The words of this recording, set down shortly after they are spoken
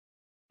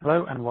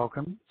Hello and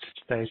welcome to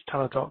today's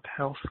Teladoc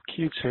Health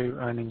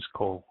Q2 earnings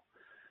call.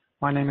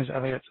 My name is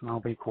Elliot and I'll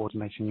be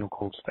coordinating your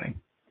call today.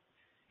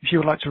 If you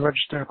would like to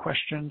register a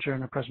question during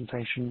the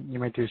presentation, you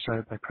may do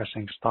so by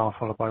pressing star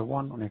followed by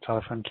 1 on your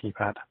telephone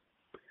keypad.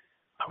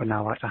 I would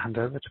now like to hand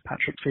over to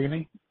Patrick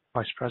Feeley,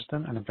 Vice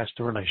President and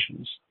Investor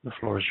Relations. The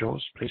floor is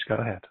yours. Please go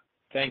ahead.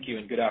 Thank you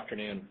and good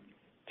afternoon.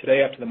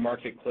 Today after the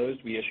market closed,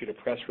 we issued a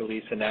press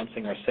release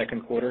announcing our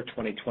second quarter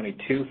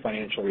 2022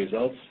 financial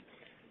results.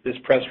 This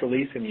press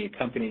release and the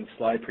accompanying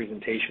slide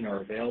presentation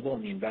are available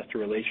in the Investor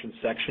Relations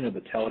section of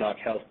the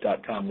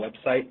teladochealth.com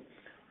website.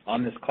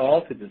 On this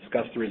call to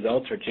discuss the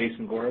results are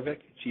Jason Gorevic,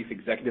 Chief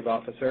Executive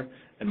Officer,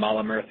 and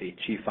Mala Murthy,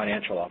 Chief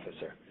Financial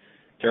Officer.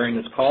 During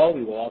this call,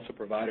 we will also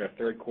provide our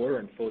third quarter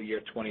and full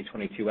year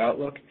 2022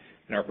 outlook,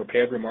 and our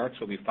prepared remarks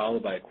will be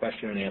followed by a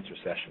question and answer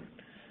session.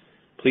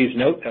 Please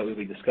note that we'll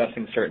be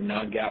discussing certain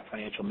non-GAAP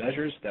financial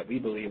measures that we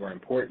believe are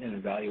important in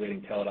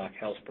evaluating Teladoc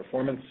Health's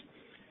performance.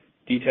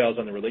 Details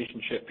on the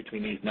relationship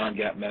between these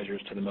non-GAAP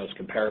measures to the most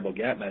comparable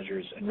GAAP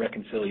measures and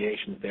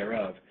reconciliations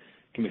thereof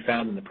can be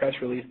found in the press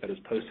release that is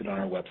posted on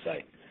our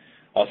website.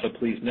 Also,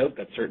 please note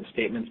that certain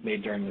statements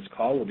made during this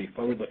call will be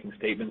forward-looking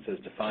statements as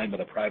defined by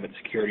the Private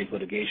Securities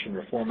Litigation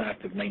Reform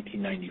Act of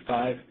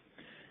 1995.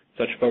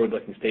 Such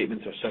forward-looking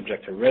statements are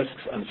subject to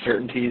risks,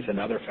 uncertainties, and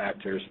other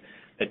factors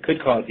that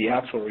could cause the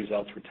actual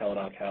results for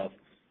Teladoc Health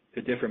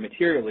to differ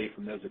materially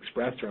from those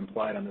expressed or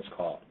implied on this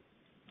call.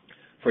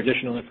 For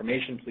additional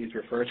information, please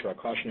refer to our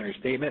cautionary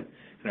statement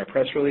in our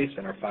press release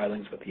and our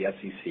filings with the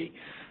SEC,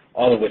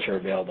 all of which are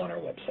available on our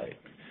website.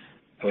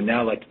 I would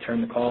now like to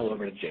turn the call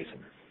over to Jason.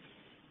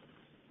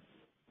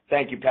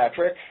 Thank you,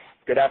 Patrick.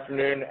 Good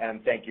afternoon,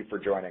 and thank you for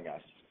joining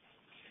us.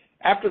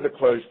 After the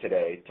close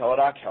today,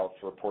 Teladoc Health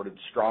reported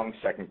strong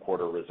second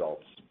quarter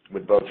results,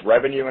 with both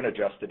revenue and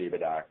adjusted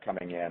EBITDA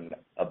coming in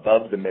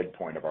above the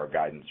midpoint of our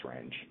guidance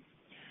range.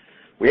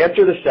 We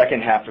enter the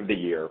second half of the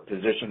year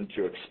positioned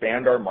to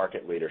expand our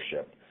market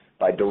leadership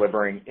by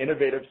delivering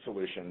innovative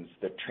solutions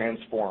that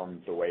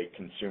transform the way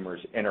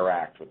consumers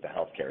interact with the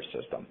healthcare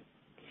system.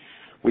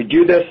 We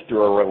do this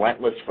through a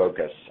relentless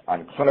focus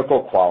on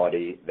clinical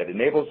quality that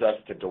enables us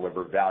to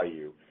deliver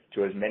value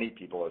to as many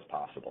people as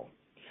possible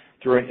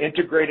through an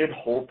integrated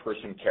whole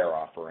person care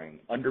offering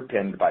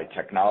underpinned by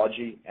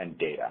technology and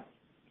data.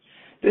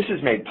 This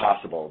is made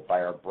possible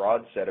by our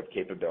broad set of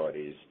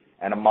capabilities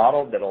and a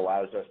model that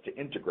allows us to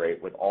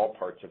integrate with all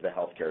parts of the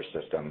healthcare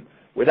system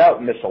without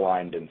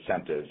misaligned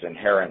incentives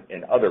inherent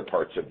in other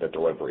parts of the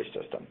delivery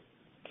system.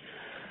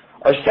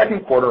 Our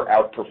second quarter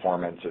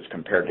outperformance as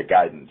compared to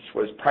guidance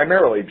was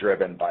primarily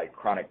driven by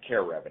chronic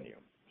care revenue,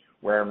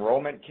 where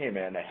enrollment came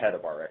in ahead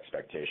of our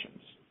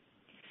expectations.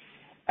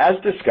 As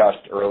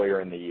discussed earlier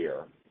in the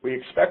year, we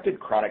expected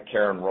chronic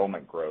care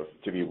enrollment growth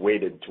to be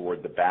weighted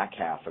toward the back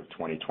half of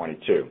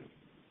 2022.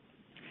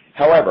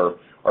 However,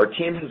 our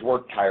team has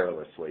worked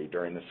tirelessly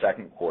during the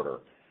second quarter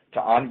to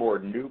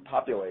onboard new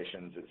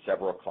populations at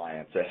several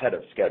clients ahead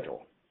of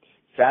schedule,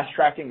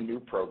 fast-tracking new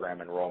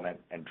program enrollment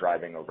and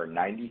driving over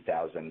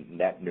 90,000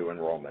 net new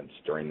enrollments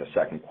during the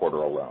second quarter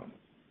alone.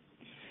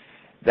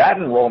 That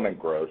enrollment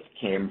growth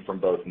came from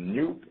both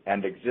new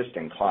and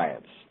existing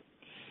clients.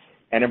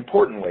 And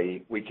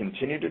importantly, we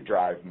continue to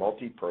drive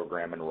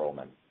multi-program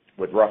enrollment,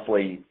 with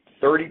roughly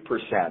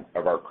 30%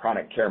 of our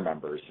chronic care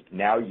members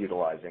now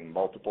utilizing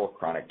multiple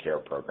chronic care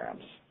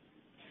programs.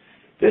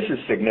 This is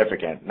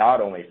significant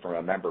not only from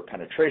a member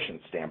penetration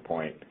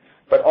standpoint,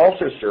 but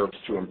also serves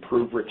to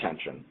improve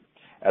retention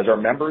as our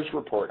members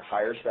report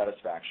higher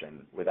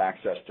satisfaction with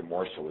access to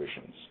more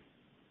solutions.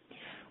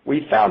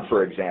 We found,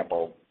 for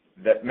example,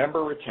 that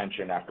member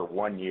retention after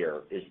 1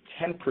 year is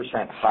 10%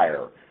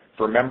 higher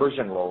for members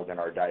enrolled in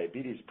our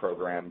diabetes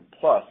program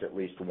plus at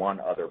least one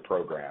other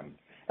program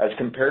as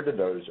compared to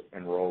those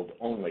enrolled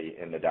only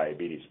in the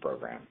diabetes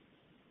program.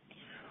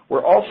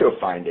 We're also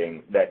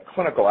finding that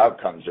clinical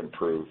outcomes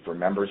improve for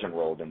members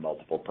enrolled in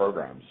multiple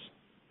programs.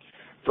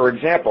 For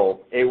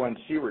example,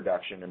 A1C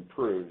reduction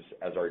improves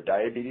as our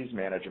diabetes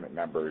management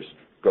members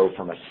go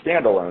from a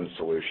standalone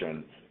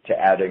solution to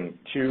adding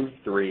 2,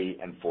 3,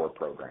 and 4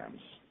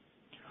 programs.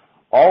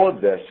 All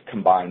of this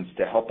combines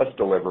to help us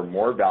deliver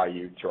more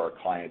value to our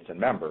clients and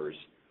members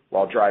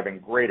while driving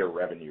greater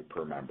revenue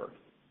per member.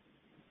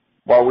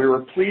 While we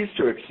were pleased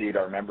to exceed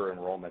our member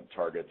enrollment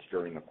targets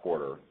during the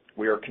quarter,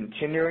 we are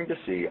continuing to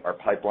see our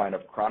pipeline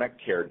of chronic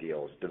care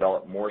deals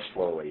develop more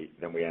slowly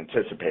than we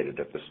anticipated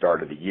at the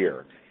start of the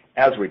year,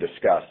 as we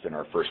discussed in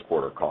our first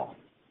quarter call.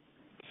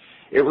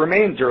 It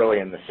remains early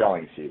in the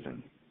selling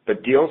season,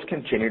 but deals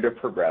continue to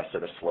progress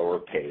at a slower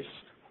pace,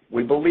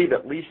 we believe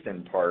at least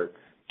in part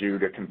due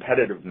to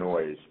competitive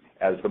noise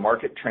as the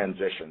market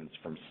transitions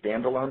from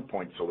standalone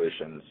point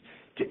solutions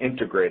to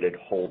integrated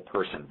whole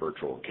person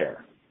virtual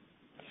care.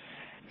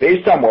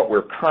 Based on what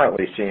we're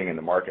currently seeing in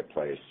the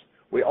marketplace,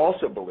 we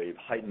also believe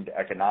heightened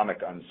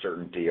economic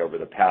uncertainty over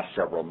the past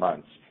several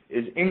months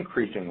is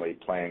increasingly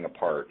playing a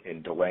part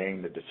in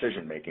delaying the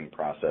decision-making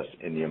process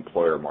in the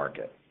employer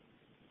market.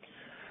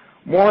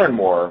 More and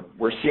more,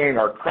 we're seeing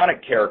our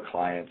chronic care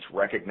clients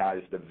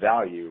recognize the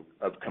value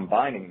of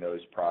combining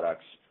those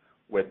products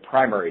with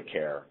primary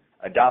care,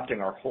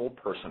 adopting our whole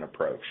person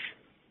approach.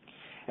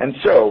 And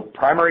so,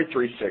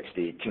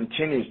 Primary360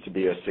 continues to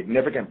be a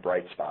significant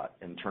bright spot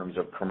in terms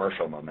of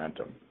commercial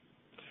momentum.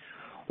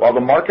 While the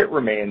market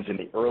remains in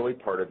the early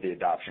part of the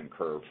adoption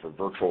curve for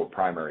virtual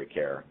primary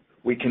care,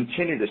 we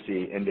continue to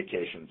see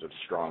indications of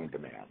strong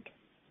demand.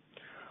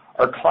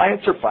 Our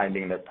clients are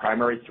finding that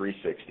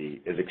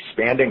Primary360 is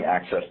expanding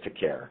access to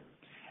care,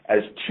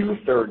 as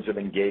 2/3 of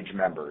engaged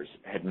members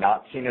had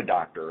not seen a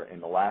doctor in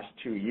the last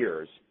 2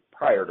 years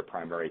prior to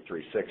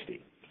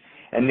Primary360,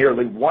 and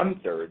nearly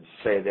 1/3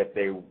 say that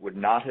they would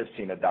not have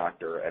seen a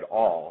doctor at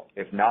all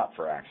if not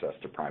for access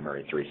to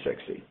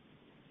Primary360.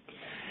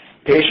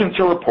 Patients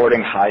are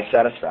reporting high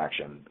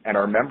satisfaction, and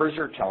our members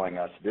are telling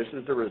us this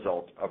is the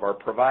result of our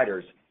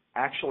providers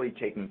actually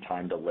taking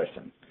time to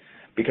listen,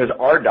 because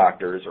our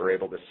doctors are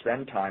able to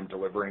spend time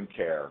delivering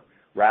care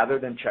rather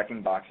than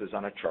checking boxes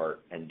on a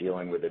chart and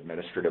dealing with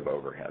administrative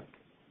overhead.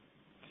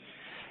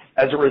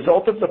 As a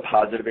result of the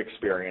positive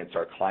experience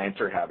our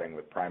clients are having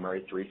with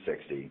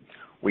Primary360,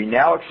 we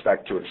now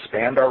expect to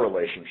expand our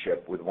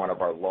relationship with one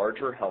of our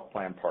larger health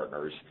plan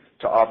partners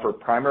to offer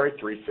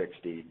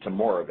Primary360 to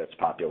more of its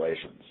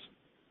populations.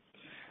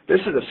 This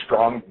is a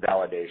strong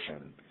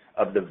validation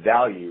of the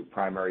value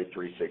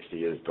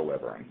Primary360 is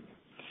delivering,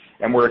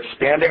 and we're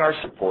expanding our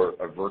support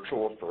of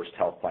virtual first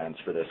health plans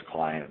for this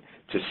client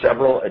to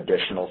several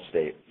additional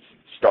states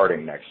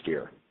starting next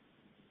year.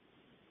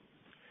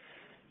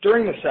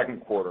 During the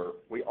second quarter,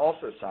 we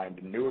also signed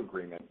a new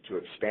agreement to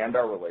expand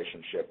our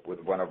relationship with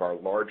one of our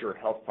larger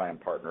health plan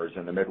partners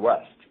in the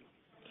Midwest.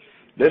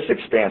 This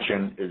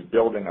expansion is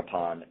building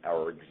upon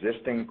our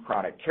existing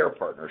chronic care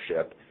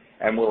partnership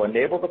and will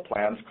enable the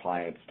plan's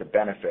clients to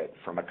benefit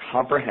from a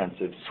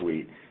comprehensive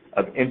suite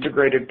of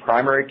integrated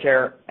primary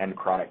care and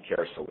chronic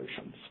care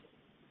solutions.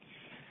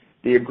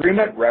 The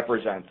agreement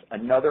represents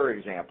another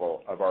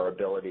example of our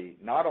ability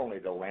not only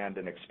to land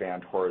and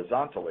expand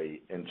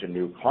horizontally into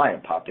new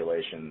client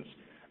populations,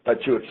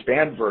 but to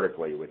expand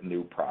vertically with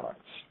new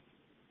products.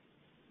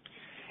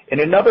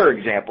 In another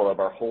example of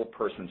our whole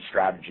person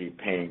strategy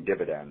paying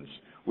dividends,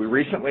 we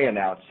recently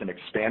announced an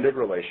expanded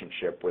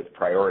relationship with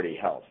Priority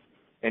Health,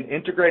 an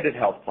integrated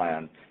health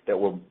plan that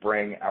will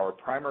bring our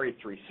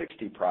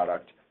Primary360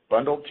 product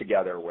bundled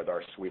together with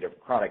our suite of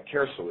chronic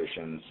care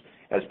solutions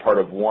as part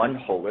of one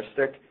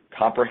holistic,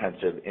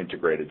 comprehensive,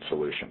 integrated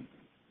solution.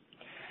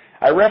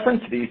 I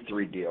reference these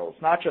 3 deals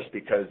not just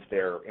because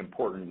they're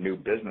important new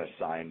business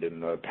signed in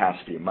the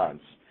past few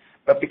months,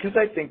 but because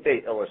I think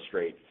they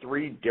illustrate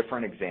 3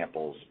 different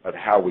examples of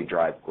how we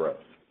drive growth.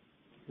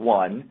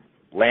 1,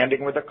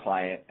 landing with a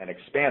client and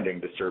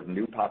expanding to serve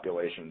new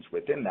populations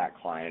within that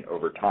client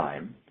over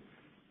time.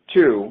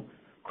 2,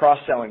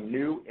 cross-selling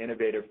new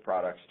innovative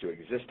products to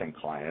existing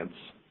clients.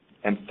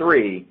 And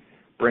 3,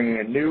 bringing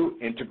a new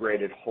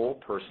integrated whole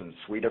person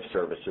suite of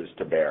services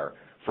to bear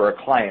for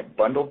a client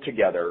bundled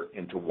together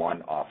into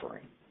one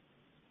offering.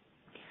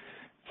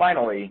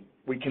 Finally,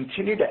 we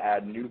continue to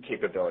add new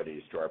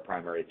capabilities to our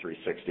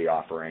Primary360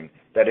 offering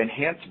that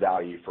enhance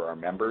value for our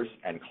members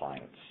and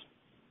clients.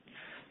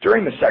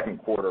 During the second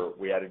quarter,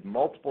 we added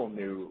multiple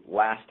new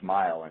last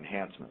mile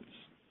enhancements.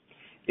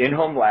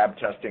 In-home lab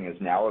testing is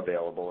now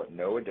available at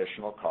no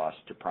additional cost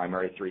to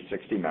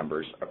Primary360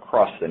 members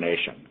across the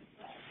nation.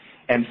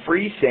 And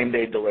free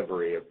same-day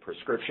delivery of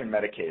prescription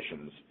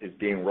medications is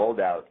being rolled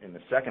out in the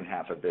second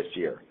half of this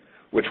year,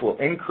 which will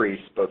increase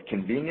both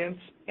convenience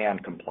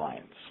and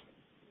compliance.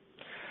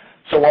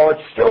 So while it's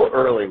still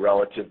early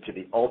relative to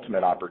the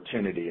ultimate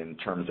opportunity in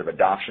terms of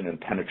adoption and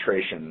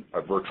penetration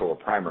of virtual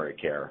primary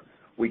care,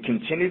 we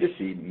continue to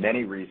see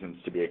many reasons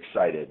to be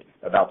excited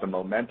about the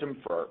momentum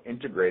for our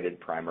integrated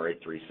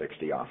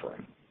Primary360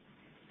 offering.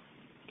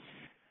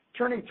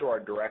 Turning to our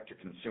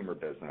direct-to-consumer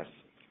business,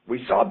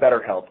 we saw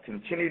BetterHelp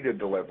continue to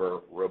deliver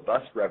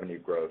robust revenue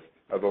growth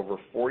of over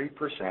 40%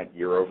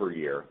 year over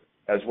year,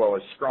 as well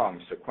as strong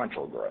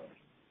sequential growth.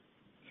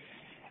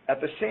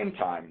 At the same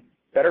time,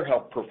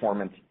 BetterHelp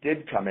performance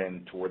did come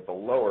in toward the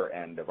lower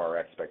end of our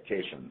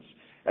expectations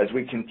as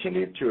we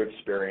continued to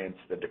experience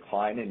the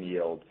decline in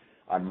yield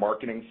on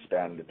marketing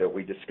spend that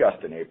we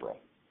discussed in April.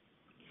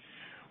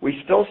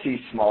 We still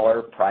see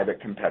smaller private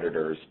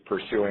competitors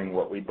pursuing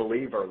what we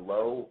believe are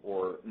low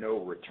or no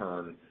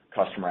return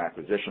customer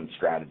acquisition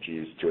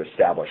strategies to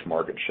establish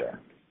market share.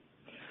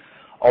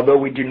 Although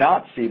we do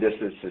not see this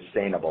as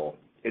sustainable,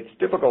 it's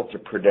difficult to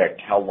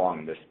predict how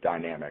long this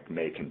dynamic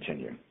may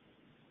continue.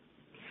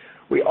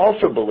 We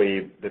also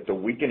believe that the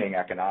weakening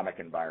economic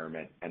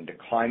environment and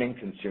declining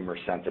consumer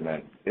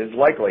sentiment is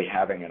likely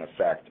having an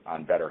effect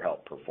on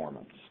BetterHelp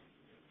performance.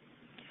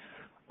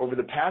 Over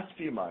the past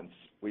few months,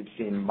 we've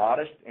seen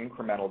modest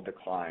incremental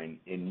decline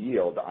in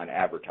yield on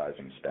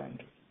advertising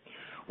spend,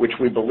 which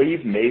we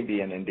believe may be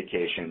an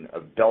indication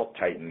of belt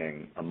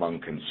tightening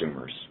among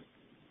consumers.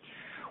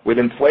 With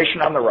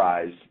inflation on the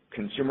rise,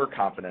 consumer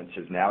confidence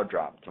has now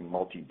dropped to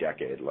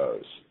multi-decade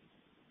lows.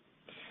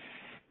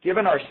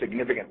 Given our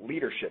significant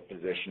leadership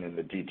position in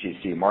the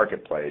DTC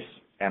marketplace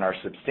and our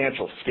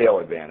substantial scale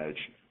advantage,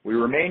 we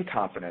remain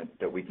confident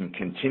that we can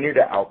continue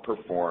to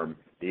outperform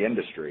the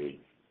industry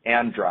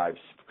and drive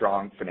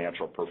strong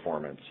financial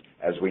performance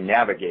as we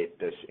navigate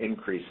this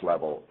increased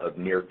level of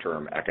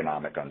near-term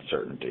economic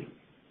uncertainty.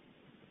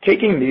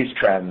 Taking these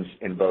trends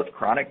in both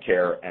chronic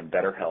care and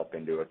BetterHelp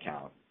into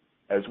account,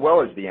 as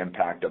well as the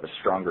impact of a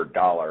stronger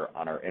dollar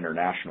on our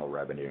international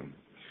revenue,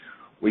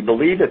 we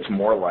believe it's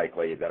more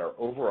likely that our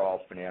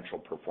overall financial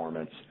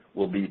performance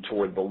will be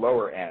toward the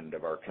lower end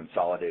of our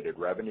consolidated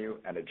revenue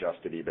and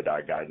adjusted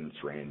EBITDA guidance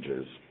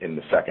ranges in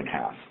the second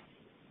half.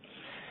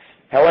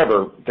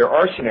 However, there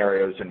are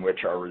scenarios in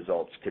which our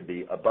results could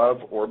be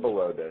above or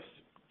below this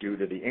due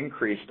to the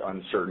increased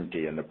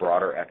uncertainty in the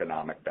broader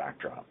economic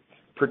backdrop,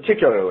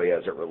 particularly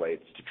as it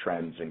relates to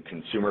trends in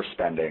consumer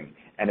spending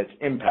and its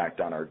impact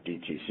on our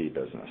DTC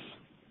business.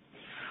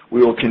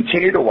 We will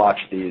continue to watch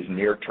these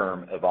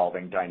near-term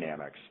evolving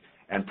dynamics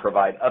and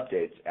provide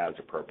updates as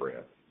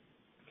appropriate.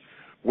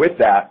 With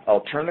that,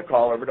 I'll turn the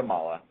call over to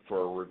Mala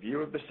for a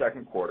review of the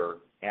second quarter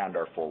and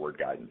our forward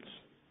guidance.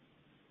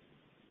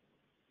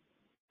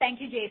 Thank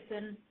you,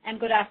 Jason, and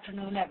good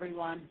afternoon,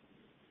 everyone.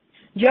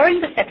 During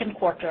the second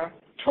quarter,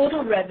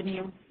 total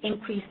revenue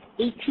increased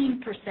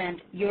 18%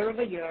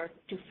 year-over-year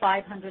to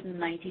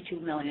 $592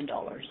 million.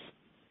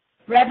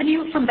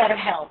 Revenue from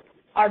BetterHelp,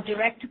 our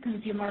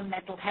direct-to-consumer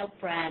mental health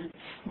brand,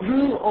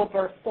 grew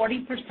over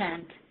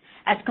 40%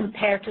 as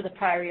compared to the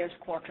prior year's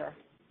quarter,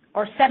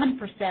 or 7%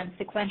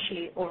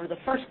 sequentially over the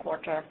first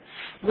quarter,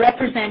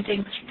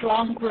 representing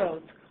strong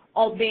growth,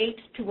 albeit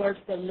towards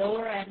the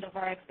lower end of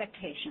our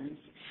expectations,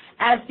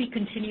 as we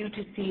continue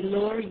to see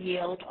lower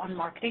yield on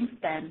marketing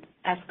spend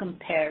as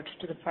compared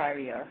to the prior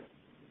year.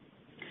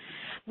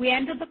 We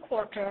ended the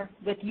quarter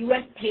with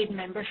U.S. paid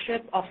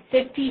membership of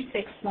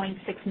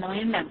 56.6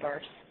 million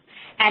members,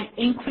 an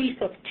increase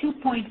of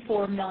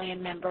 2.4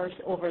 million members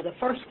over the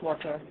first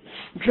quarter,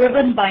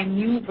 driven by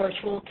new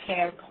virtual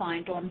care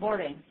client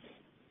onboarding.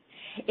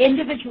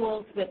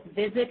 Individuals with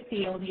visit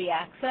fee-only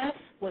access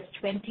was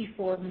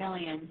 24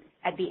 million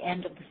at the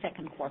end of the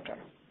second quarter.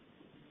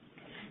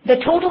 The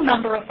total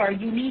number of our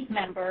unique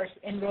members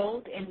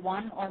enrolled in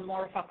one or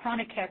more of our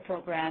chronic care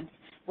programs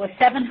was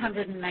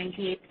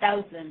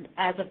 798,000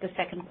 as of the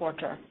second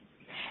quarter,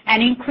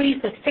 an increase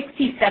of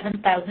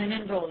 67,000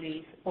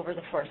 enrollees over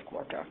the first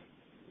quarter.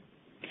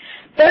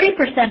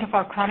 30% of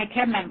our chronic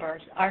care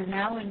members are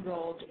now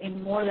enrolled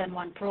in more than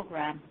one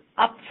program,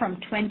 up from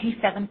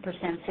 27%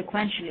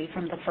 sequentially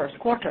from the first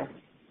quarter.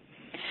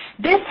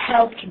 This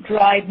helped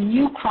drive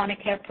new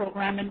chronic care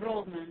program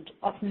enrollment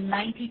of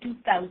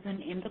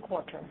 92,000 in the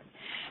quarter,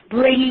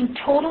 bringing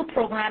total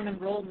program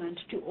enrollment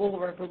to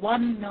over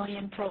 1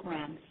 million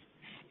programs,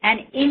 an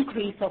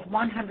increase of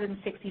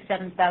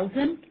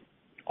 167,000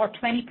 or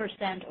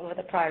 20% over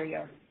the prior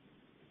year.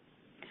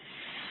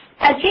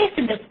 As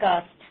Jason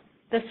discussed,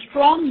 the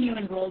strong new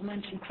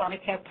enrollment in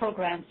chronic care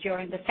programs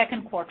during the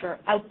second quarter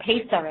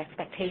outpaced our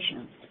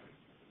expectations.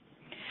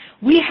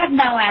 We have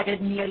now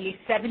added nearly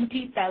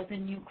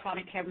 70,000 new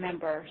chronic care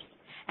members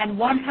and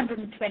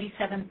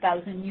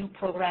 127,000 new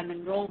program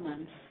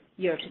enrollments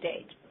year to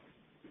date.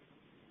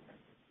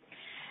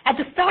 At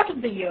the start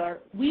of the year,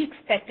 we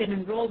expected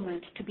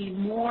enrollment to be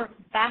more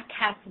back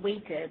half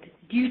weighted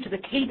due to the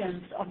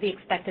cadence of the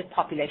expected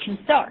population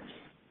starts.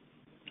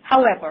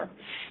 However,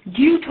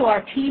 due to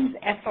our team's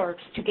efforts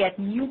to get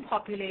new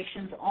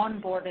populations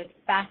onboarded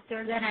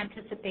faster than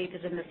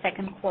anticipated in the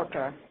second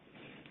quarter,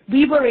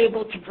 we were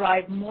able to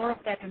drive more of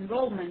that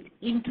enrollment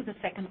into the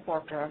second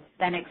quarter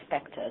than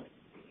expected.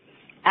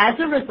 As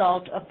a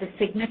result of the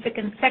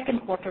significant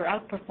second quarter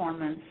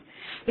outperformance,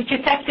 which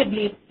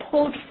effectively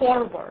pulled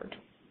forward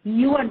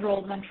new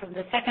enrollment from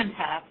the second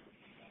half,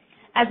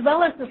 as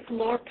well as the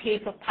slower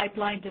pace of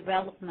pipeline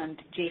development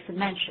Jason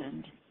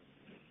mentioned,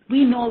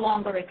 we no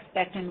longer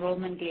expect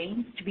enrollment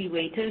gains to be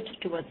weighted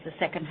towards the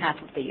second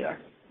half of the year.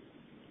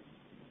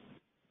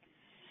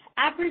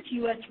 Average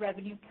U.S.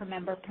 revenue per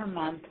member per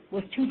month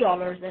was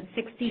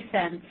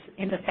 $2.60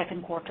 in the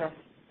second quarter,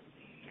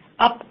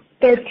 up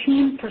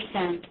 13%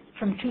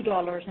 from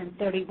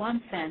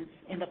 $2.31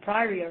 in the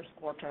prior year's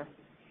quarter,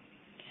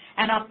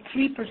 and up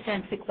 3%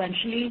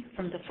 sequentially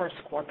from the first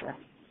quarter.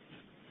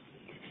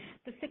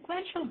 The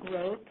sequential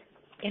growth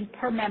in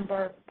per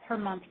member per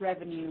month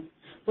revenue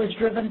was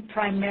driven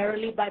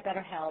primarily by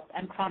BetterHelp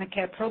and chronic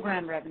care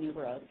program revenue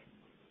growth.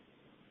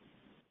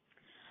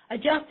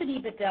 Adjusted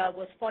EBITDA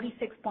was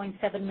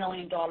 $46.7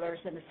 million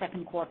in the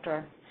second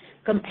quarter,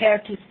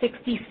 compared to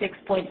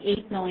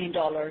 $66.8 million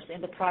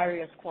in the prior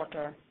year's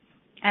quarter,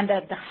 and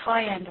at the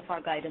high end of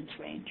our guidance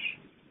range.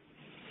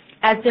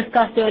 As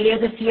discussed earlier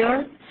this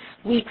year,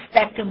 we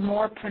expect a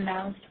more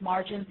pronounced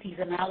margin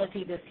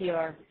seasonality this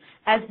year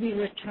as we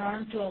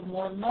return to a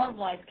more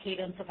normalized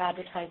cadence of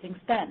advertising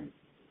spend.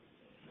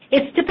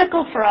 It's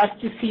typical for us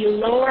to see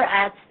lower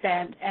ad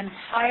spend and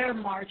higher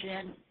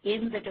margin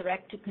in the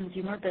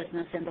direct-to-consumer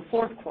business in the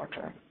fourth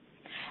quarter,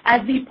 as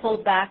we pull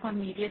back on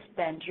media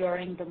spend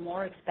during the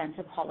more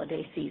expensive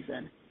holiday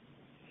season.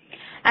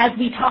 As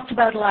we talked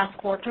about last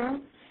quarter,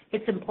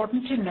 it's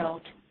important to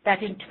note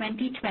that in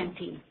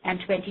 2020 and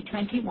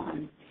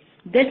 2021,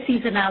 this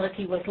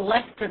seasonality was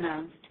less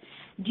pronounced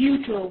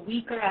due to a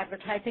weaker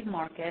advertising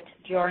market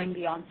during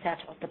the onset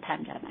of the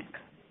pandemic.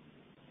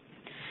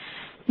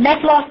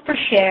 Net loss per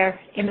share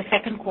in the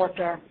second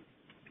quarter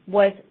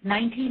was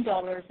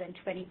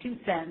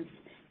 $19.22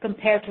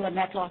 compared to a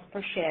net loss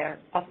per share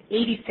of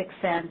 86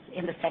 cents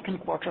in the second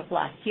quarter of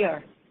last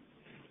year.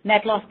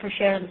 Net loss per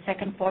share in the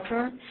second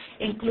quarter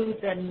includes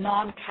a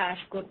non-cash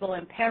goodwill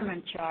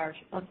impairment charge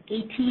of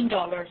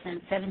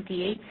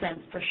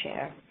 $18.78 per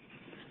share,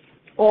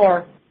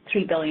 or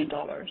 $3 billion.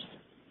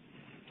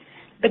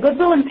 The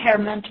goodwill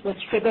impairment was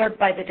triggered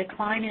by the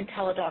decline in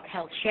Teladoc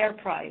Health share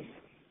price,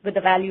 with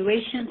the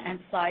valuation and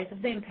size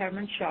of the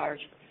impairment charge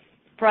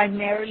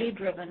primarily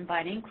driven by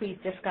an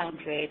increased discount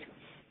rate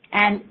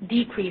and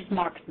decreased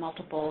market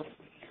multiples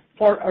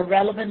for a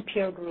relevant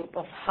peer group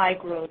of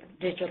high-growth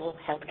digital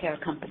healthcare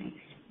companies.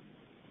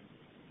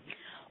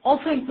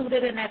 Also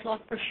included in net loss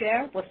per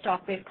share was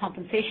stock-based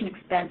compensation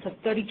expense of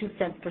 32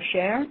 cents per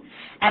share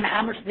and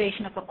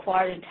amortization of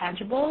acquired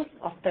intangibles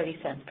of 30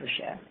 cents per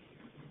share.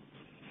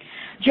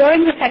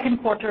 During the second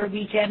quarter,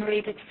 we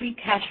generated free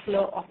cash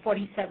flow of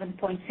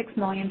 $47.6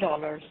 million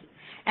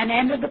and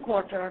ended the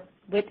quarter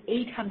with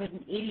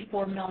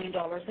 $884 million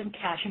in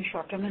cash and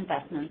short-term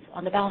investments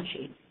on the balance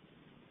sheet.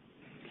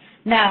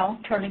 Now,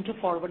 turning to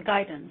forward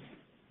guidance.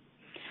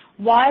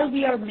 While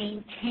we are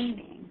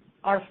maintaining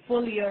our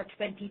full year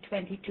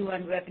 2022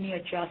 and revenue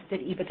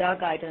adjusted EBITDA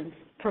guidance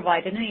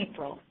provided in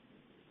April,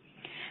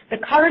 the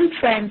current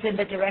trends in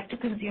the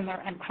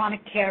direct-to-consumer and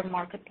chronic care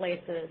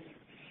marketplaces,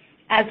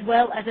 as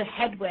well as a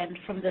headwind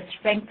from the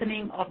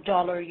strengthening of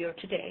dollar year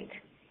to date,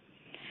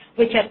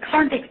 which at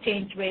current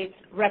exchange rates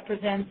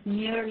represents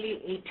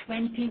nearly a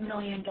 $20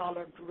 million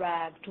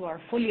drag to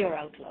our full year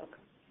outlook.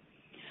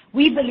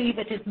 We believe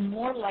it is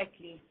more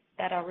likely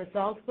that our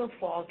results will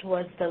fall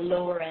towards the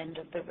lower end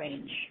of the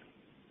range.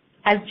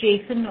 As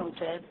Jason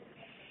noted,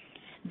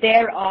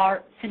 there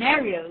are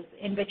scenarios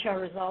in which our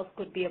results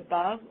could be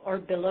above or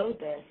below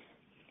this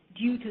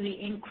due to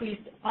the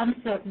increased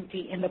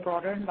uncertainty in the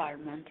broader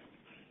environment,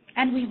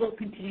 and we will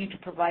continue to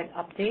provide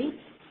updates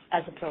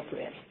as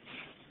appropriate.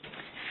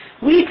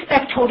 We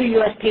expect total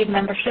U.S. paid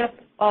membership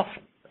of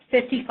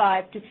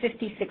 55 to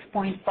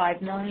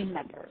 56.5 million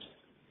members,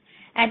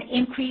 an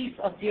increase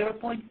of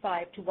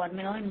 0.5 to 1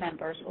 million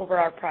members over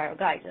our prior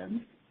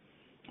guidance,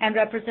 and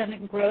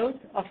representing growth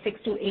of 6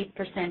 to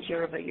 8%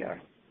 year over year.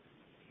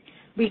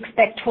 We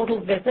expect total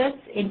visits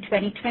in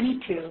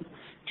 2022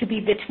 to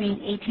be between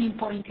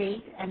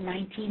 18.8 and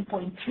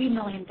 19.3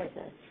 million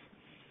visits,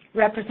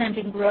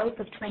 representing growth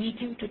of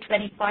 22 to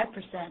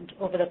 25%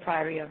 over the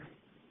prior year.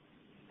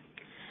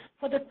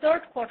 For the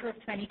third quarter of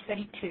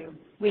 2022,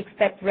 we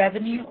expect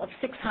revenue of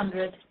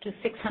 $600 to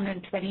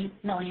 $620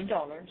 million,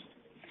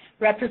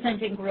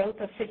 representing growth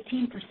of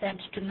 15%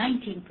 to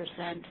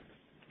 19%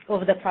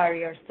 over the prior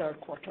year's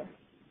third quarter.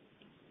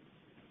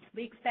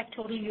 We expect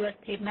total U.S.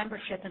 paid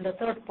membership in the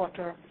third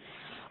quarter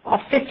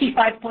of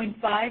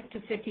 55.5 to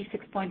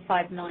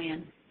 56.5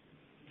 million.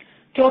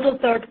 Total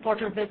third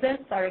quarter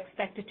visits are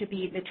expected to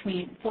be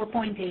between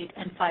 4.8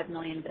 and 5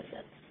 million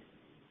visits.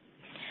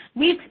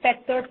 We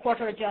expect third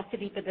quarter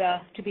adjusted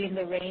EBITDA to be in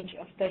the range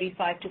of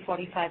 $35 to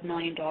 $45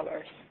 million.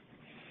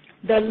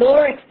 The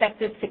lower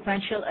expected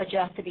sequential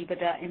adjusted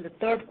EBITDA in the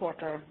third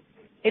quarter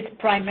is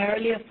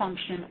primarily a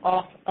function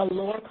of a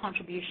lower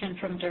contribution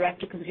from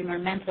direct-to-consumer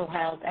mental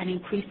health and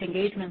increased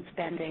engagement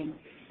spending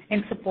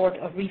in support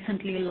of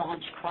recently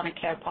launched chronic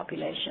care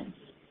populations.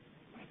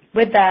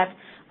 With that,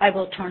 I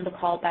will turn the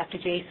call back to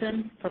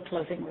Jason for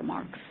closing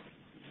remarks.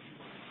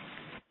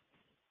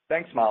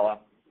 Thanks, Mala.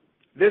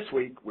 This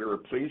week, we were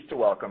pleased to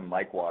welcome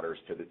Mike Waters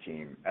to the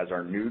team as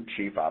our new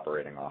Chief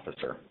Operating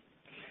Officer.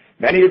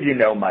 Many of you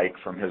know Mike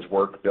from his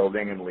work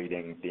building and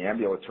leading the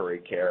ambulatory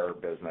care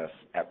business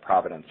at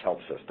Providence Health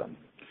System,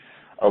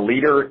 a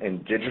leader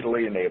in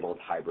digitally enabled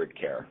hybrid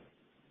care.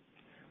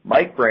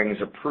 Mike brings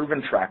a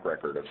proven track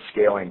record of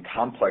scaling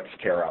complex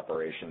care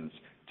operations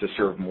to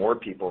serve more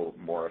people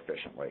more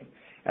efficiently,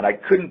 and I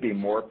couldn't be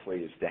more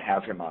pleased to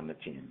have him on the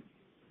team.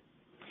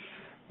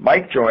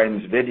 Mike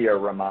joins Vidya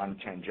Raman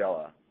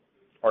Tangella,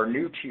 our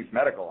new Chief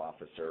Medical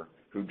Officer,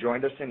 who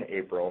joined us in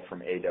April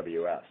from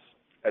AWS,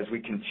 as we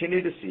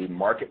continue to see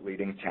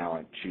market-leading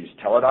talent choose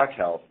Teladoc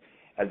Health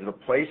as the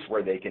place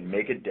where they can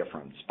make a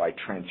difference by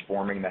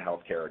transforming the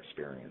healthcare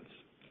experience.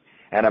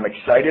 And I'm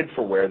excited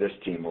for where this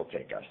team will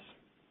take us.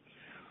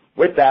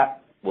 With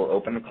that, we'll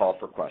open the call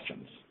for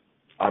questions.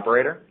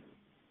 Operator?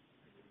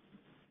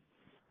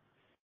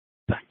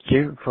 Thank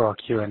you. For our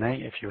Q&A,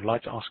 if you would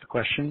like to ask a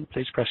question,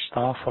 please press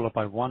star followed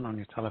by 1 on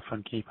your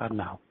telephone keypad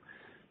now.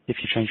 If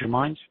you change your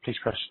mind, please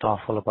press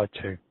star followed by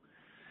 2.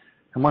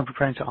 And when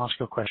preparing to ask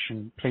your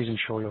question, please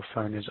ensure your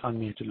phone is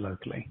unmuted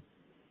locally.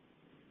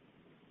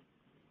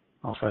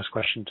 Our first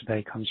question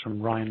today comes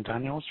from Ryan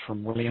Daniels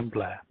from William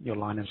Blair. Your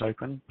line is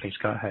open. Please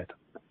go ahead.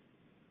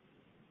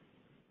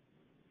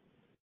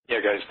 Yeah,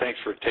 guys, thanks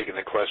for taking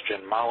the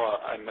question. Mala,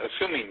 I'm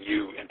assuming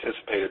you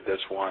anticipated this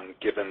one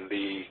given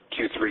the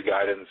Q3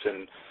 guidance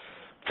and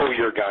full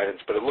year guidance,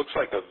 but it looks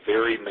like a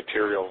very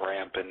material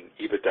ramp in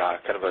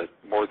EBITDA, kind of a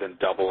more than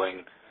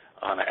doubling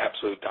on an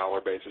absolute dollar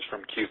basis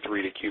from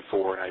Q3 to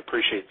Q4. And I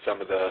appreciate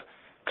some of the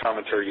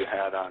commentary you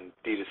had on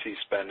D2C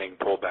spending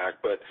pullback,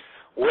 but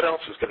what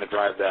else is going to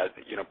drive that,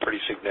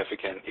 pretty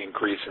significant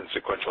increase in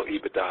sequential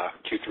EBITDA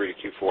Q3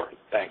 to Q4?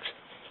 Thanks.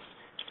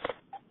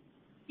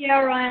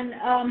 Yeah,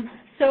 Ryan.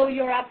 So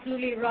you're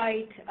absolutely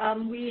right.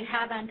 We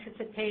have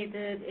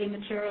anticipated a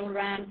material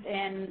ramp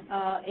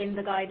in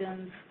the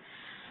guidance.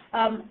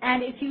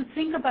 And if you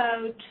think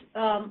about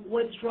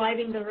what's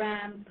driving the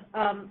ramp,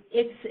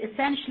 it's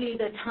essentially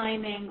the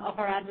timing of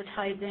our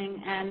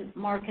advertising and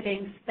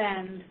marketing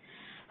spend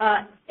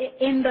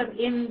in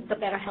the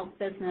BetterHelp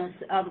business.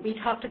 We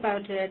talked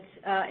about it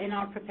in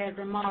our prepared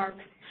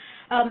remarks.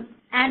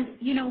 And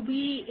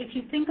if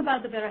you think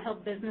about the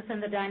BetterHelp business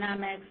and the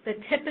dynamics, the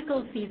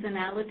typical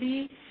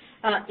seasonality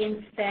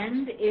in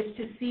spend is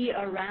to see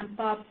a ramp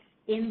up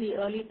in the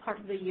early part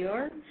of the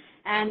year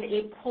and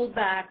a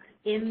pullback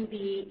in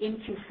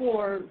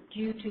Q4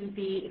 due to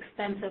the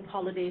expensive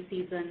holiday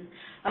season.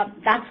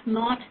 That's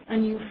not a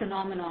new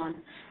phenomenon,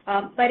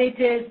 but it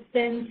has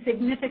been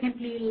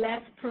significantly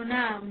less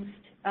pronounced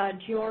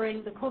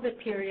during the COVID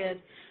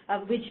period,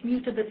 which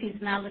muted the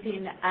seasonality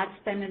in the ad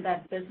spend in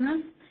that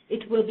business.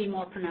 It will be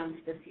more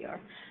pronounced this year.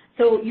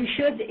 So you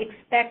should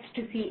expect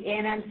to see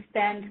A&M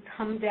spend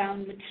come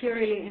down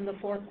materially in the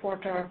fourth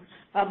quarter,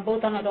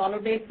 both on a dollar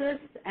basis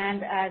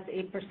and as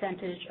a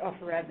percentage of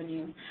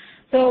revenue.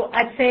 So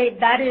I'd say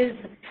that is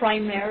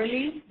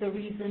primarily the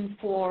reason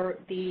for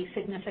the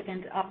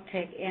significant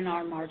uptick in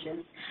our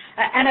margins.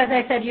 And as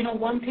I said,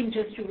 one thing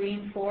just to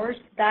reinforce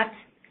that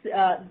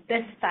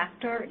this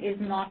factor is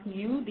not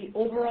new. The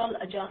overall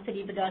adjusted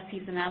EBITDA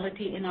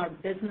seasonality in our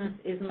business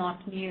is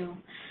not new.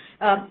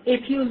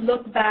 If you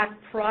look back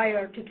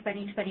prior to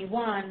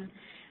 2021,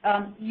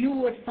 you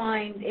would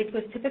find it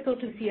was typical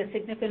to see a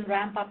significant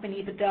ramp up in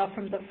EBITDA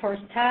from the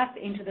first half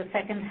into the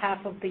second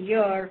half of the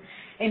year.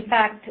 In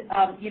fact,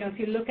 if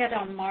you look at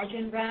our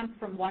margin ramp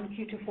from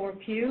 1Q to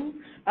 4Q,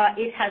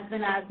 it has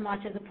been as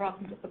much as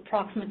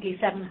approximately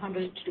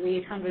 700 to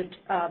 800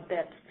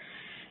 bits.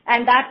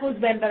 And that was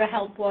when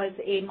BetterHelp was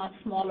a much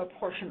smaller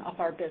portion of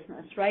our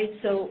business, right?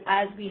 So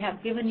as we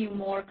have given you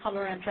more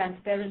color and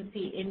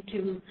transparency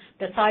into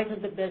the size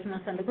of the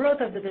business and the growth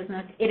of the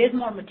business, it is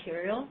more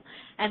material,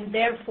 and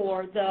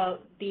therefore the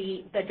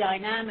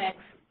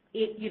dynamics,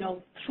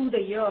 through the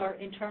year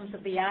in terms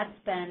of the ad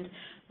spend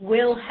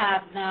will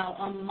have now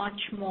a much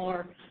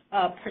more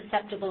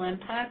perceptible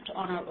impact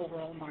on our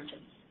overall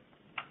margins.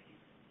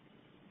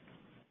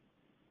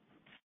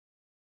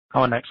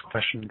 Our next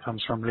question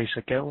comes from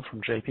Lisa Gill from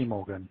JP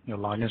Morgan. Your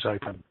line is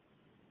open.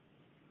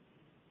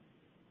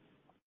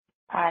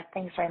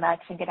 Thanks very much,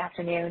 and good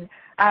afternoon.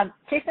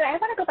 Jason, I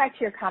want to go back to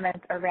your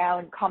comments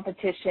around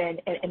competition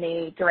in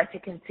the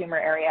direct-to-consumer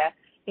area.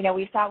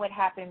 We saw what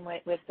happened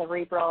with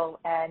Cerebral,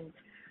 and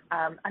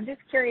I'm just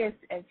curious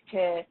as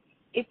to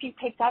if you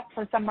picked up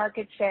some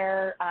market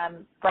share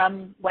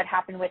from what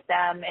happened with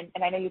them,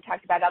 and I know you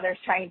talked about others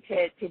trying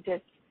to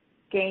just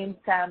gain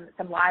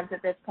some lives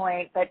at this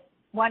point, but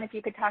one, if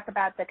you could talk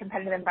about the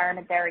competitive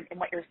environment there and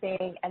what you're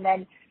seeing. And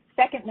then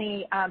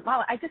secondly,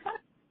 Mala, I just want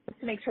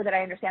to make sure that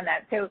I understand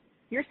that. So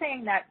you're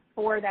saying that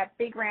for that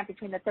big ramp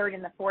between the third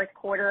and the fourth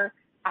quarter,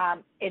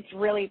 it's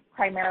really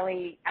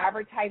primarily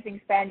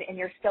advertising spend, and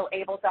you're still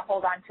able to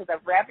hold on to the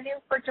revenue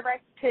for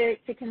direct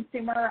to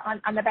consumer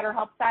on the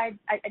BetterHelp side?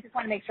 I just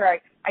want to make sure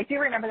I do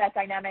remember that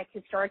dynamic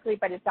historically,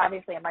 but it's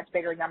obviously a much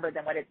bigger number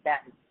than what it's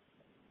been.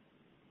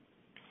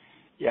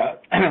 Yeah,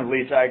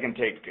 Lisa, I can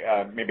take,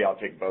 maybe I'll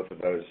take both of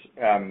those.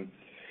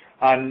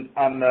 On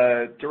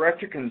the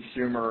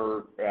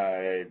direct-to-consumer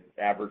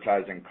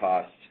advertising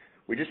costs,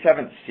 we just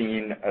haven't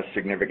seen a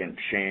significant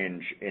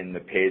change in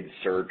the paid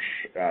search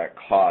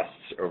costs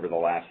over the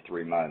last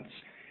 3 months.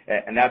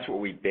 And that's what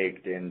we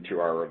baked into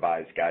our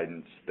revised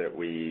guidance that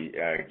we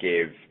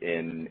gave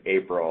in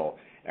April,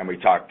 and we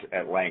talked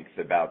at length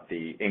about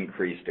the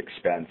increased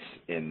expense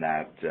in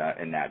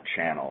that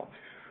channel.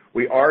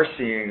 We are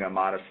seeing a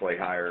modestly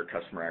higher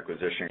customer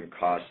acquisition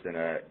cost in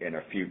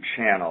a few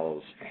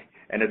channels,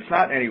 and it's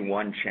not any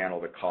one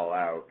channel to call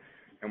out,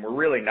 and we're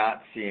really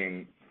not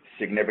seeing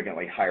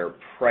significantly higher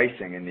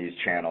pricing in these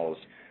channels,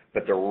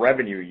 but the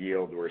revenue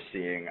yield we're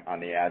seeing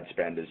on the ad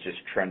spend is just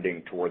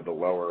trending toward the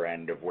lower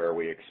end of where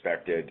we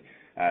expected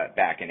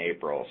back in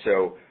April.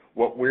 So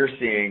what we're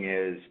seeing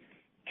is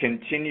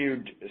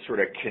continued sort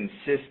of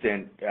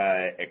consistent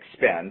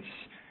expense,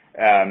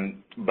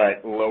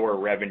 but lower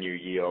revenue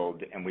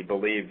yield, and we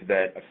believe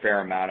that a fair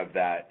amount of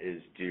that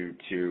is due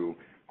to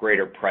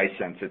greater price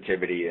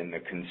sensitivity in the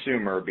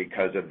consumer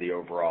because of the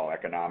overall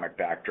economic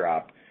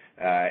backdrop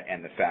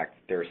and the fact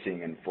that they're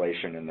seeing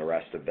inflation in the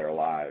rest of their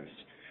lives.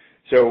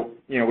 So,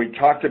 we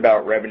talked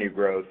about revenue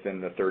growth in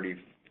the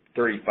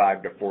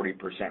 35 to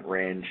 40%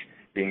 range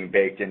being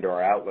baked into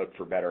our outlook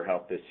for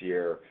BetterHelp this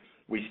year.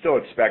 we still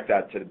expect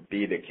that to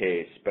be the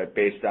case, but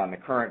based on the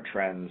current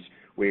trends,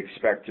 we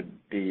expect to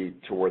be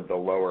toward the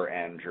lower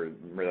end or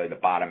really the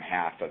bottom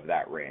half of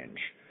that range.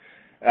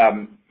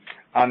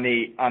 On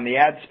the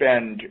ad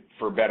spend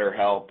for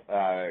BetterHelp,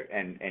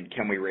 and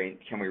can we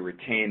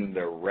retain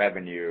the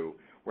revenue,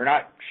 we're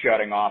not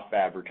shutting off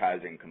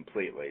advertising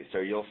completely. So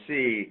you'll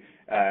see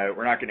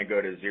we're not going to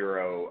go to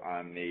zero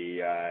on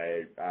the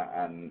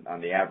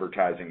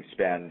advertising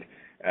spend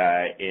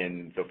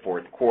in the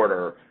fourth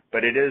quarter,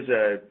 but it is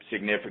a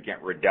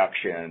significant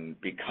reduction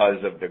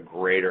because of the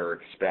greater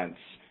expense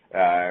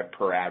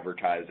per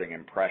advertising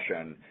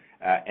impression,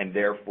 and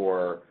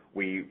therefore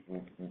we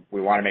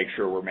want to make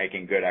sure we're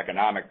making good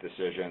economic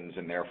decisions,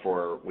 and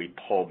therefore we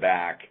pull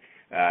back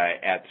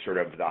at sort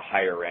of the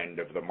higher end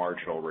of the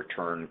marginal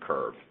return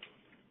curve.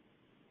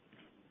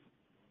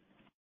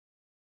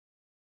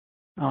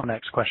 Our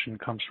next question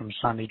comes from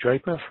Sandy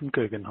Draper from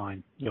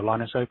Guggenheim. Your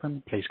line is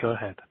open. Please go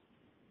ahead.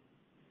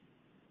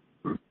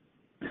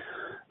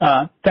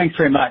 Thanks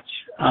very much.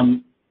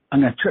 I'm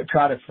going to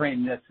try to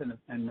frame this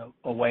in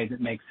a way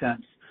that makes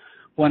sense.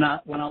 When I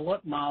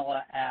look,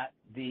 Mala, at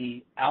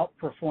the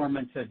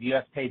outperformance of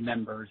U.S. paid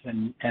members,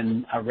 and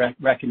I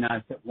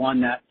recognize that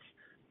one that's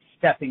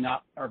stepping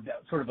up or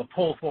sort of a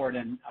pull forward,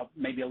 and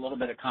maybe a little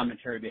bit of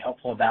commentary would be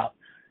helpful about.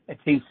 It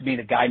seems to me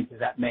the guidance is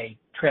that may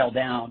trail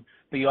down,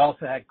 but you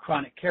also had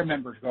chronic care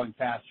members growing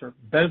faster.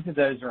 Both of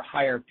those are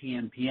higher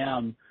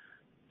PMPM.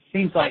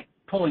 Seems like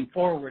pulling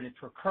forward,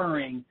 it's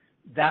recurring.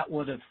 That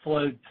would have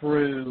flowed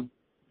through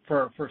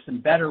for some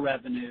better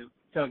revenue.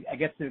 So I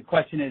guess the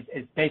question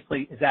is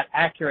basically, is that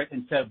accurate?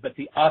 And so, but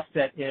the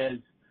offset is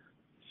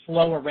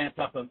slower ramp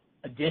up of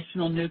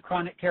additional new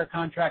chronic care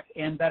contracts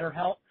and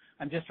BetterHelp.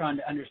 I'm just trying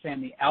to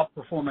understand the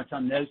outperformance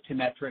on those two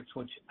metrics,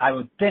 which I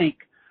would think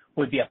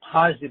would be a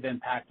positive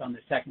impact on the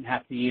second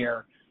half of the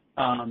year.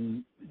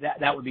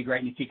 That would be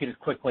great. And if you could just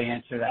quickly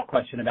answer that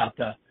question about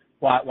the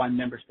why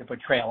membership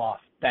would trail off.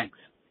 Thanks.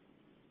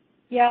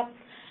 Yeah.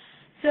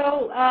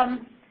 So,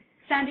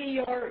 Sandy,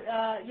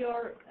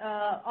 your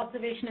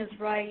observation is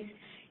right.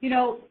 You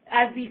know,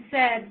 as we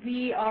said,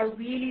 we are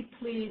really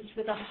pleased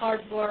with the hard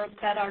work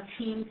that our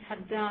teams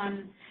have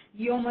done,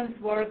 yeoman's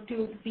work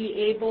to be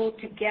able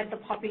to get the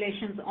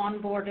populations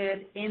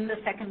onboarded in the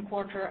second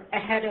quarter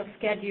ahead of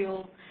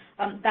schedule.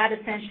 That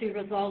essentially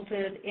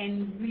resulted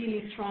in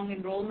really strong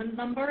enrollment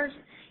numbers.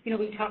 You know,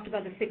 we talked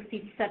about the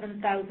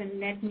 67,000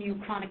 net new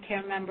chronic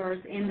care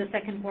members in the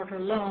second quarter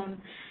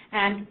alone,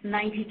 and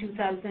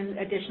 92,000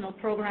 additional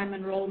program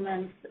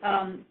enrollments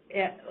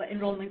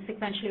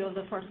sequentially over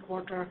the first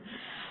quarter.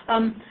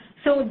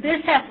 So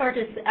this effort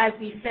is, as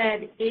we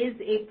said, is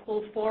a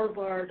pull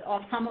forward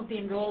of some of the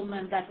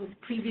enrollment that was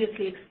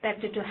previously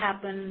expected to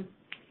happen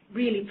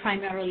really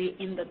primarily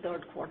in the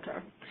third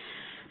quarter.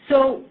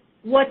 So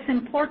what's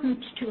important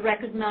to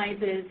recognize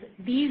is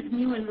these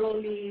new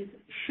enrollees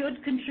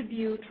should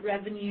contribute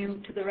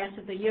revenue to the rest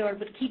of the year,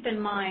 but keep in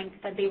mind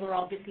that they were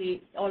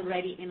obviously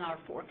already in our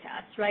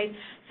forecast, right?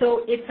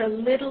 So it's a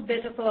little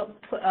bit of a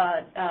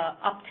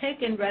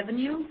uptick in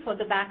revenue for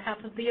the back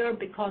half of the year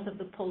because of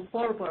the pull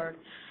forward.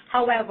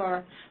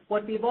 However,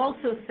 what we've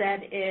also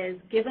said is,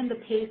 given the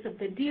pace of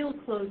the deal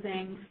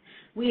closings,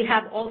 we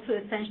have also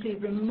essentially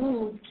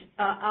removed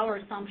our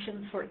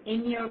assumptions for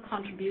in-year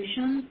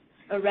contributions,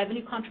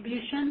 revenue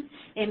contribution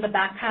in the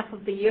back half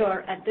of the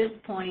year at this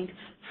point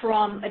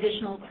from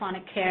additional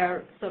chronic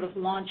care sort of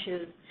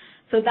launches.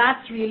 So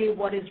that's really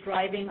what is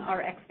driving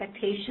our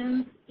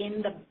expectations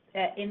in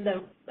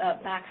the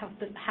back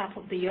half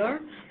of the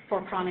year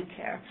for chronic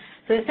care.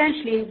 So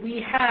essentially,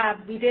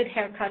 we did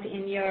haircut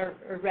in-year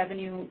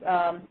revenue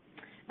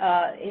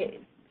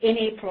in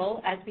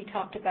April, as we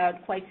talked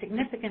about quite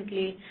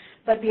significantly,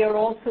 but we are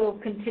also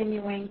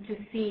continuing to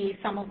see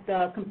some of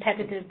the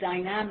competitive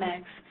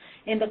dynamics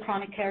in the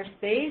chronic care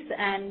space,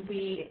 and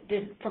we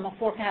did, from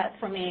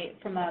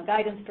a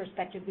guidance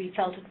perspective, we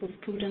felt it was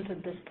prudent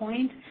at this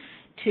point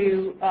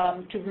to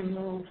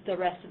remove the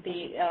rest of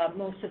the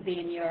most of the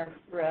in-year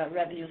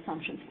revenue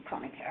assumptions for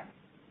chronic care.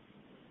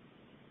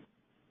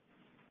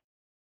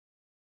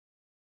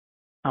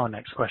 Our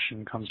next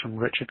question comes from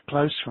Richard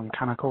Close from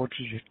Canaccord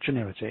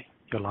Genuity.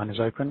 Your line is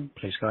open.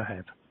 Please go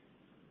ahead.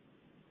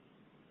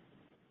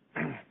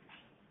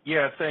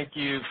 Yeah, thank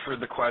you for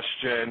the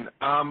question.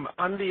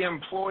 On the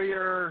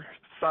employer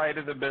side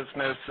of the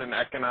business and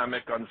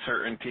economic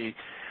uncertainty,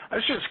 I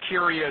was just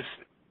curious,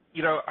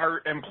 you know,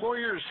 are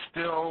employers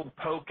still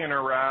poking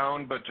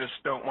around but just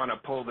don't want to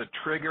pull the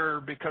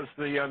trigger because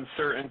of the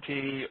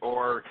uncertainty,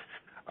 or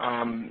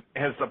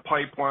has the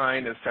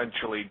pipeline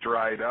essentially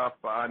dried up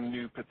on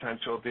new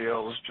potential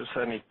deals? Just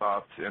any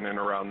thoughts in and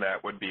around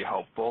that would be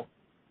helpful.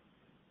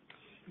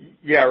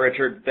 Yeah,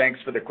 Richard, thanks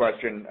for the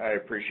question. I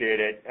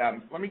appreciate it.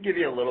 Let me give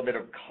you a little bit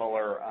of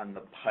color on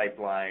the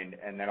pipeline,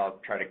 and then I'll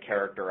try to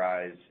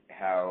characterize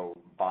how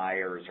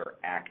buyers are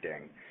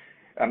acting.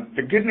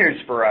 The good news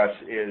for us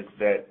is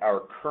that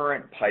our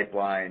current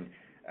pipeline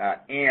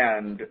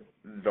and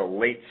the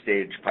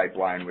late-stage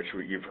pipeline, which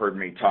you've heard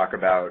me talk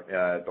about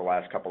the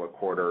last couple of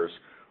quarters,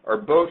 are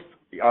both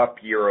up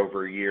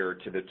year-over-year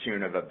to the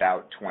tune of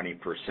about 20%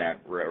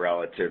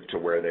 relative to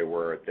where they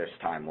were at this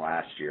time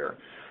last year.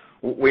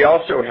 We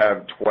also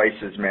have twice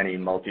as many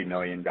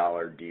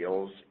multi-million-dollar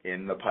deals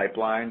in the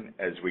pipeline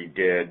as we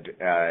did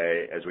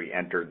as we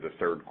entered the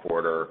third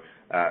quarter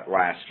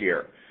last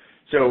year.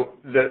 So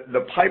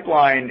the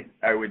pipeline,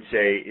 I would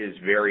say, is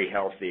very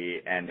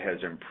healthy and has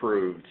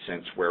improved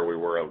since where we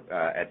were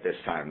at this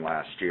time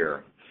last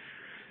year.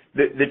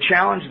 The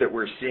challenge that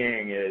we're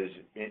seeing is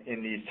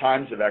in these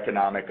times of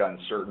economic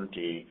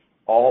uncertainty,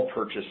 all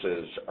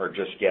purchases are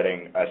just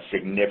getting a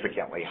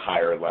significantly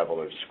higher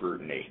level of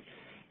scrutiny.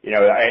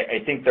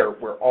 I think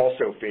we're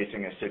also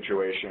facing a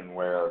situation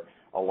where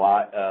a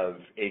lot of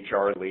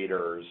HR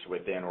leaders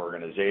within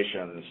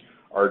organizations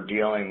are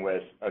dealing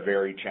with a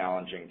very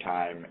challenging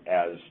time,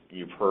 as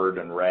you've heard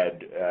and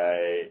read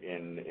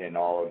in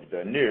all of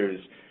the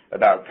news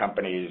about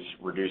companies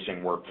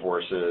reducing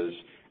workforces,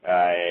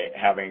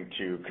 having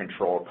to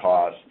control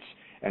costs.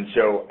 And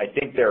so I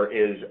think there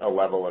is a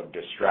level of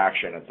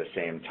distraction at the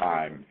same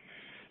time.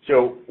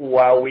 So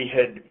while we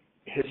had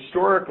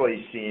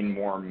historically seen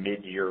more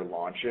mid-year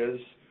launches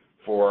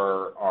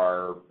for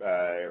our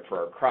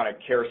chronic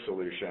care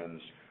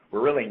solutions,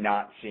 we're really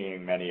not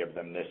seeing many of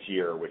them this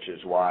year, which is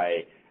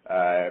why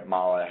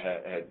Mala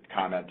had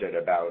commented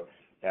about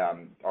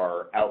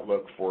our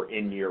outlook for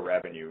in-year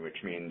revenue, which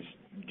means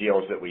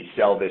deals that we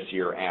sell this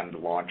year and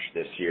launch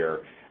this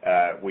year.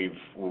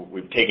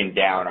 We've taken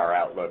down our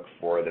outlook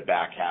for the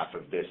back half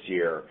of this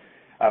year.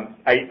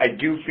 I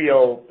do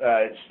feel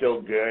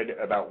still good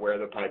about where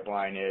the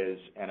pipeline is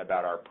and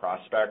about our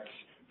prospects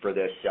for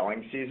this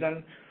selling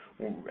season.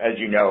 As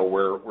you know,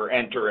 we're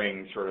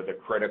entering sort of the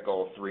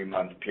critical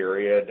 3-month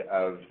period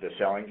of the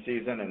selling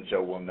season, and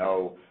so we'll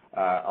know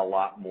a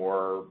lot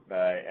more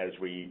as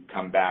we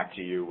come back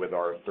to you with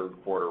our third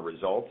quarter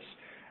results.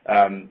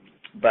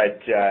 But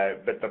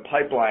the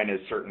pipeline is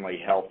certainly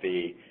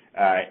healthy,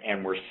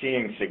 and we're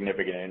seeing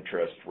significant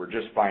interest. We're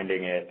just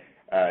finding it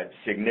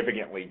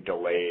significantly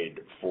delayed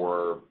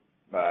for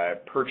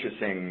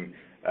purchasing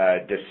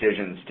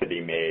decisions to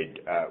be made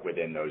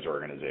within those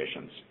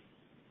organizations.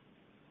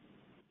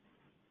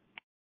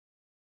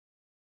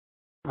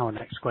 Our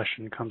next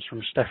question comes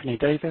from Stephanie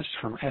Davis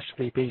from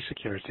SVB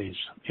Securities.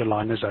 Your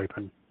line is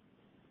open.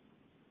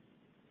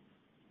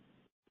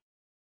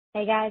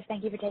 Hey guys,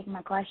 thank you for taking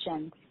my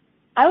question.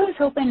 I was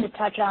hoping to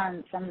touch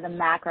on some of the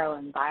macro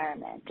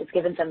environment, just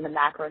given some of the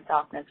macro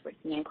softness we're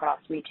seeing across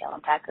retail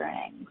and tech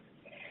earnings.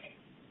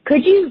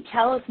 Could you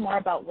tell us more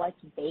about what's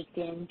baked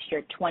into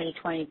your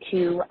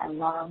 2022 and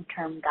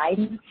long-term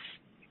guidance?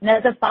 And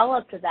as a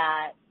follow-up to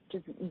that,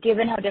 just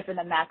given how different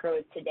the macro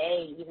is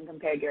today, even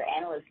compared to your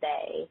Analyst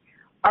Day,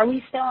 are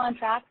we still on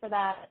track for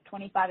that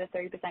 25 to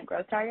 30%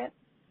 growth target?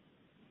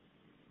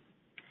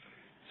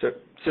 So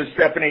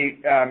Stephanie,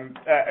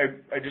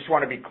 I just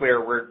want to be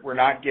clear. We're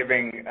not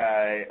giving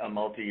a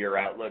multi-year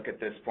outlook at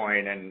this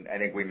point, and I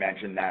think we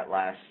mentioned that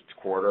last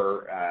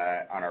quarter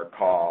on our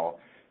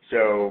call.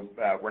 So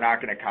we're not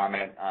going to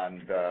comment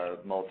on the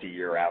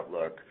multi-year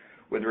outlook.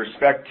 With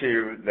respect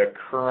to the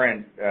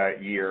current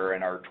year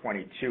and our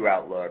 22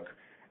 outlook,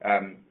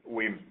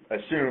 we've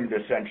assumed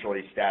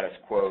essentially status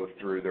quo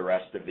through the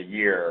rest of the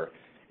year.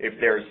 If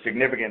there's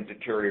significant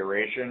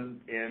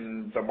deterioration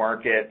in the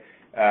market,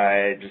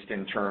 just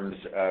in terms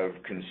of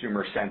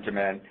consumer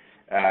sentiment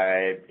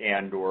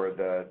and or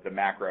the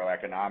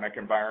macroeconomic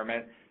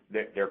environment,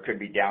 there could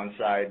be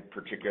downside,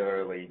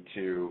 particularly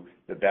to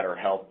the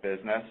BetterHelp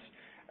business.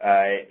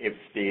 If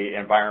the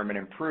environment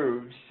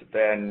improves,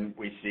 then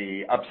we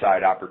see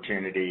upside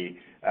opportunity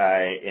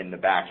in the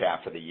back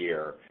half of the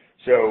year.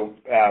 So,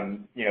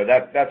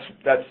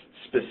 that's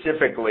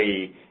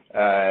specifically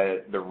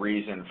the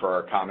reason for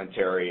our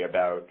commentary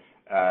about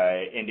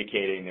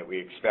indicating that we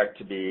expect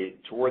to be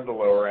toward the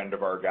lower end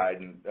of our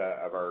guidance,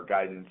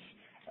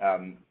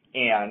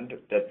 and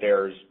that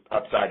there's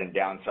upside and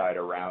downside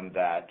around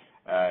that,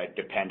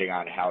 depending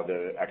on how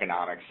the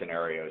economic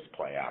scenarios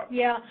play out.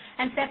 Yeah,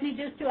 and Stephanie,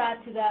 just to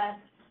add to that,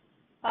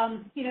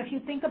 if you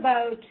think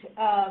about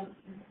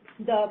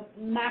the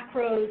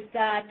macros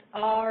that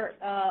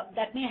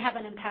may have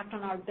an impact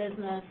on our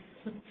business,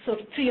 so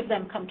 3 of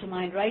them come to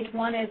mind, right?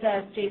 One is,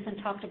 as Jason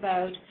talked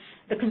about,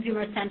 the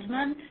consumer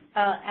sentiment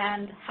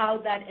and how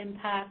that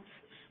impacts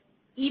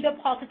either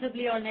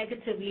positively or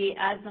negatively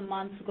as the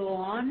months go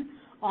on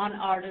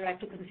our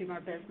direct-to-consumer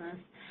business.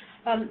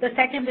 The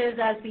second is,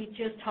 as we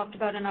just talked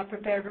about in our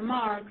prepared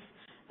remarks,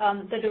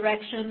 the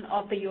direction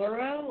of the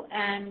euro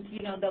and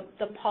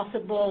the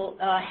possible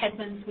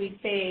headwinds we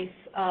face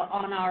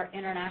on our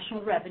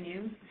international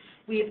revenue.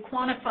 We have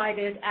quantified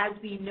it as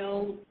we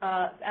know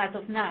as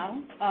of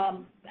now,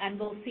 and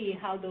we'll see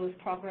how those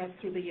progress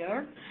through the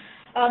year.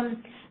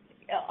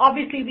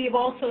 Obviously, we've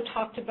also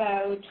talked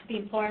about the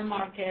employer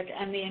market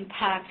and the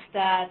impact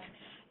that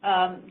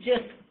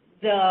just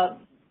the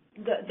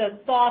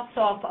thoughts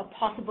of a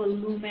possible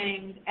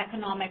looming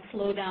economic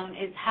slowdown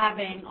is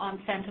having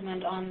on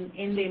sentiment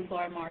in the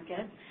employer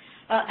market.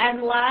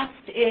 And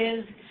last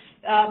is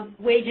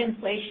wage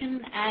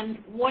inflation, and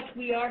what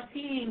we are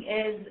seeing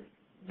is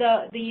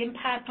the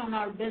impact on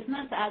our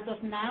business as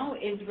of now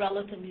is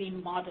relatively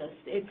modest.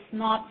 It's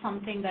not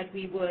something that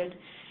we would,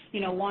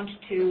 want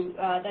to,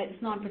 that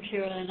is not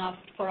material enough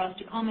for us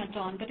to comment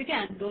on. But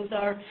again, those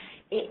are,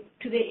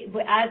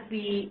 as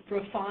we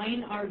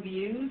refine our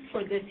views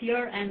for this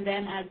year and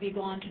then as we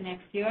go on to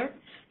next year,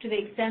 to the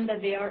extent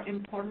that they are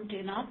important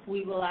enough,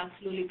 we will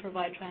absolutely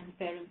provide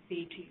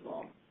transparency to you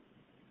all.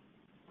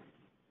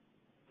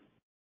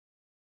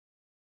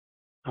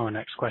 Our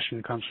next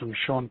question comes from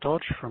Sean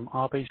Dodge from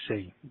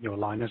RBC. Your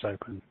line is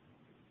open.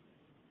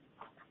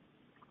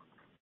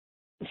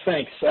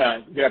 Thanks.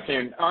 Good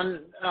afternoon.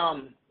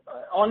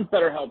 On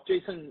BetterHelp,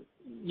 Jason,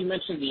 you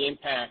mentioned the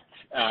impact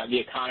the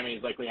economy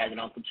is likely having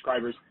on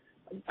subscribers.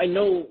 I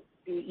know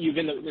you've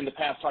in the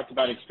past talked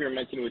about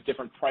experimenting with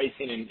different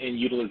pricing and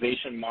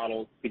utilization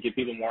models to give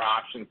people more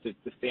options to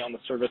stay on the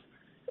service.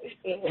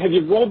 Have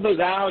you rolled those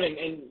out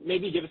and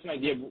maybe give us an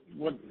idea of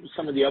what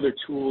some of the other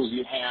tools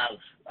you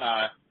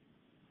have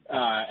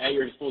at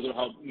your disposal to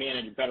help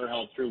manage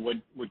BetterHelp through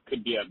what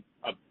could be a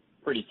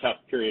pretty tough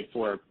period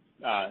for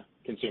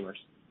consumers?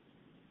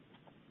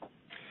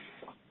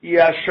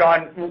 Yeah,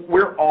 Sean,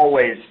 we're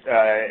always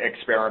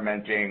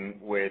experimenting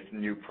with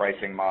new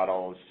pricing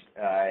models,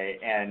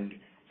 and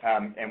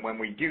when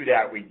we do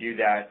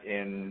that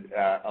in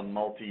a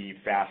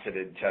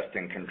multifaceted test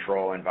and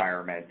control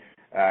environment.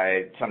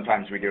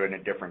 Sometimes we do it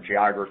in different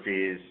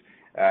geographies.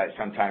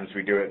 Sometimes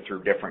we do it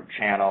through different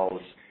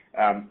channels,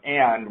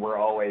 and we're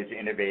always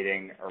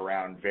innovating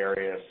around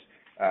various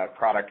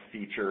product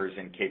features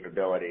and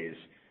capabilities.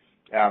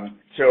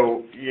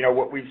 So,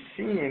 what we've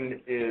seen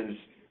is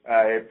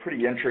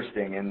pretty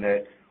interesting in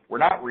that we're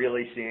not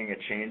really seeing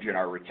a change in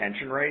our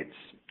retention rates.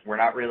 We're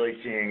not really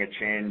seeing a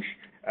change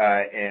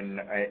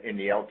in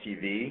the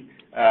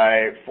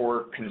LTV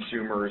for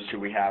consumers who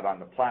we have on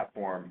the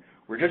platform.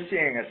 We're just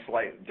seeing a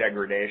slight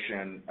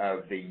degradation of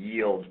the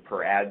yield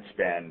per ad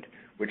spend,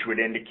 which would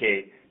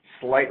indicate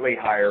slightly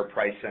higher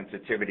price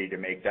sensitivity to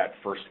make that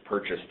first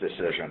purchase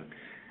decision.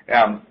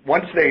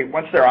 Once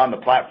they're on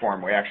the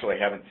platform, we actually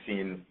haven't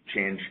seen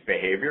changed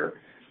behavior.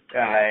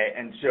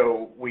 And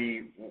so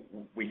we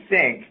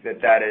think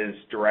that is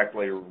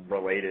directly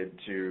related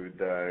to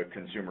the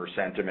consumer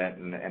sentiment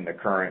and the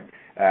current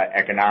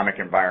economic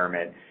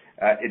environment.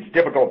 It's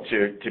difficult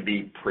to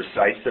be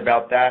precise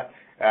about that,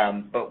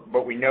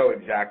 but we know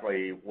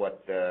exactly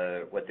what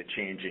the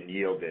change in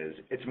yield is.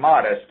 It's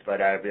modest, but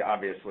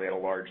obviously at a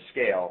large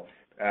scale,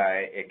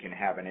 it can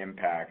have an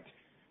impact.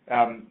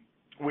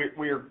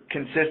 We're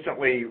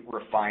consistently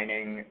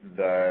refining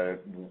the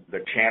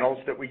channels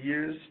that we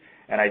use,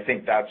 and I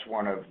think that's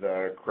one of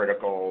the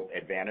critical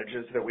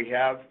advantages that we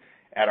have.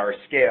 At our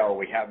scale,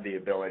 we have the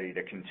ability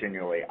to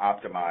continually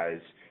optimize,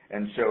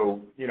 and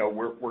so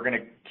we're going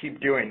to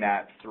keep doing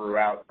that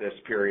throughout this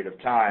period of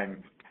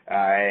time.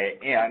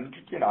 And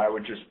I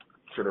would just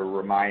sort of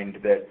remind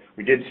that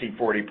we did see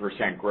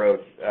 40%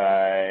 growth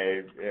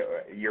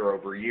year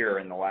over year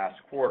in the last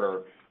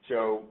quarter.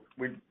 So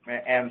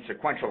and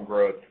sequential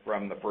growth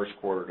from the first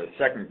quarter to the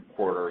second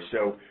quarter.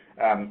 So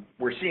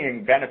we're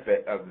seeing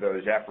benefit of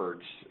those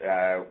efforts.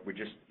 We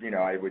just,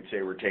 I would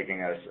say we're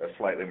taking a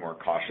slightly more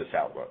cautious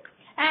outlook.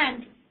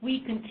 And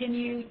we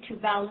continue to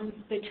balance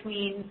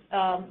between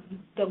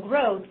the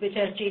growth, which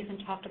as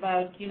Jason talked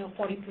about,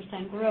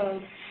 40%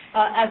 growth,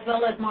 as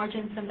well as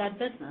margins in that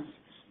business.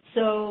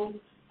 So,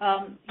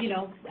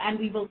 and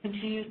we will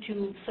continue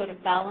to sort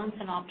of balance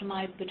and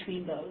optimize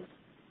between those.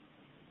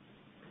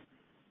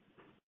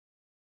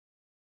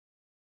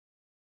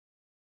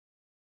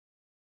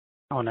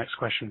 Our next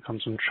question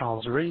comes from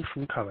Charles Rhyee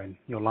from Cowen.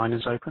 Your line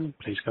is open.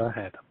 Please go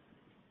ahead.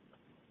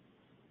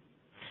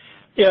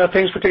 Yeah,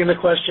 thanks for taking the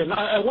question.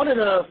 I wanted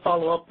to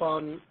follow up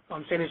on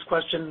Sandy's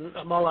question.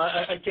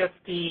 Mala, I get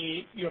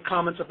your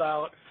comments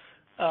about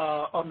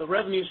on the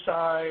revenue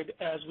side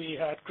as we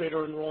had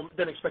greater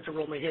than expected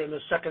enrollment here in the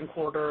second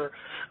quarter.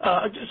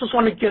 I just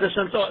want to get a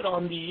sense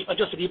on the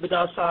adjusted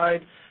EBITDA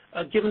side,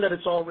 given that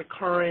it's all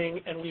recurring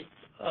and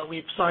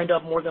we've signed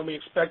up more than we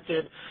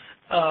expected.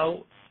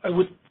 I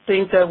would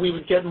think that we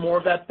would get more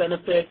of that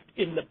benefit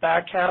in the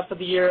back half of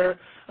the year,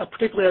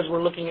 particularly as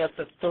we're looking at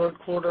the third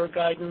quarter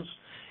guidance.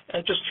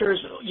 Just curious,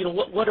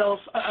 what else?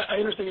 I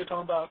understand you're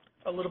talking about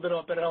a little bit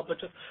about BetterHelp, but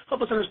to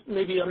help us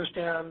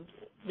understand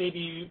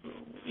maybe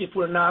if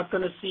we're not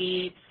going to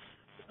see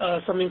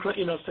some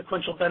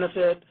sequential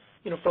benefit,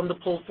 from the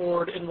pull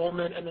forward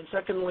enrollment. And then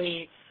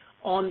secondly,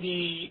 on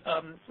the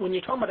when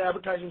you're talking about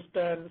advertising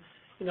spend,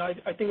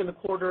 I think in the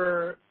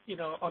quarter,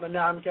 on a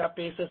non-GAAP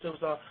basis,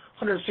 it was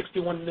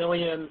 $161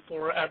 million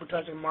for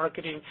advertising and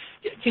marketing.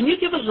 Can you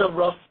give us a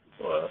rough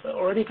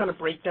or any kind of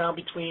breakdown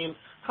between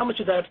how much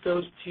of that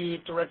goes to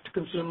direct to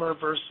consumer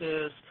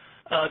versus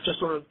just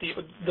sort of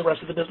the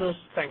rest of the business?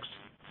 Thanks.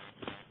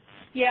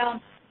 Yeah.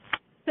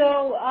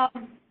 So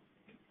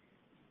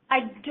I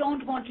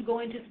don't want to go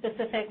into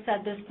specifics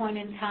at this point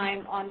in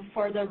time on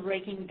further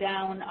breaking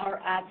down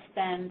our ad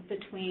spend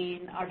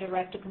between our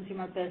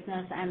direct-to-consumer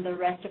business and the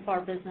rest of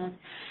our business.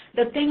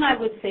 The thing I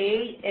would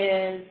say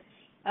is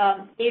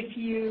if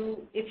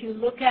you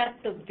look at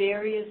the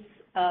various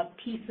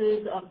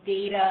pieces of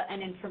data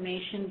and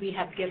information we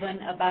have given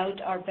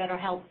about our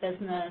BetterHelp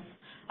business,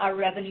 our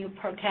revenue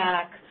per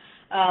CAC,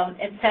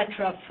 et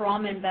cetera,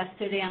 from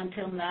Investor Day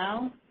until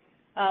now,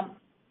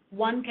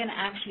 one can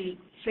actually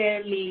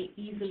fairly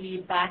easily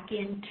back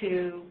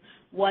into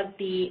what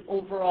the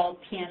overall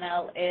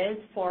P&L is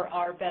for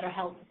our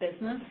BetterHelp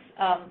business.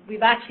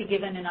 We've actually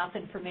given enough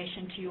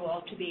information to you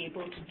all to be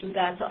able to do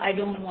that, so I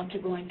don't want to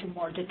go into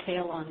more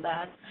detail on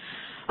that.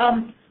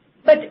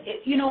 But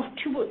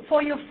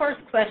for your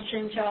first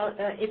question, Charles,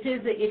 it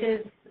is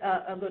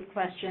a good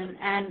question,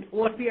 and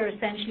what we are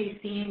essentially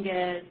seeing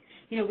is,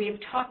 we have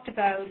talked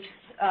about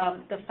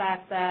the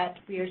fact that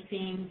we are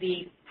seeing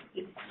the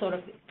sort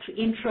of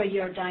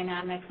intra-year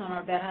dynamics on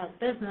our BetterHelp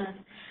business.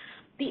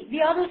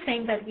 The other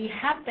thing that we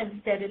have been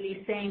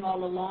steadily saying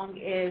all along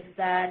is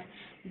that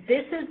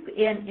this is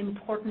an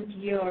important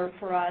year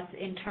for us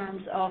in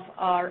terms of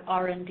our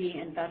R&D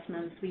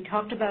investments. We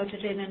talked about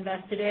it in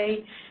Investor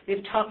Day.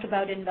 We've talked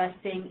about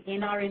investing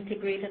in our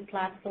integrated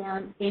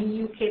platform, in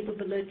new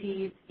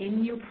capabilities,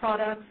 in new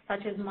products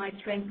such as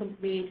myStrength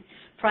Complete,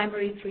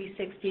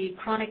 Primary360,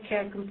 Chronic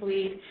Care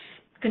Complete,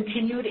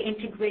 continued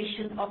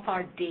integration of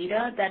our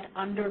data that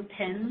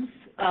underpins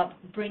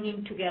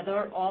bringing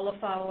together all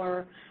of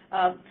our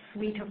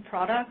suite of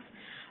products.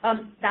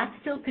 That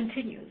still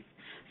continues.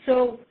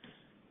 So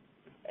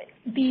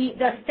the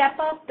step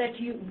up that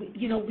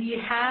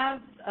we have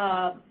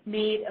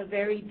made a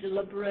very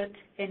deliberate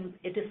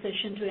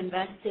decision to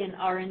invest in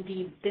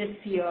R&D this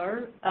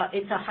year.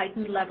 It's a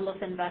heightened level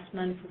of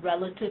investment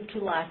relative to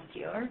last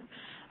year.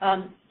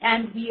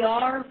 And we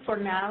are, for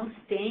now,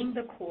 staying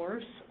the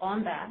course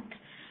on that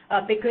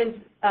because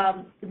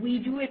we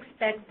do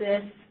expect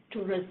this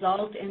to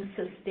result in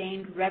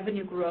sustained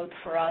revenue growth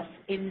for us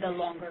in the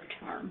longer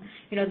term.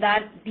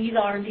 These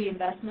R&D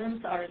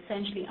investments are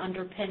essentially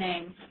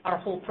underpinning our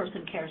whole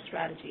person care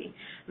strategy.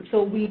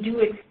 So we do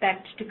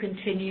expect to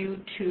continue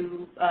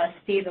to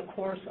stay the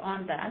course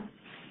on that.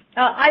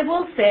 I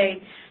will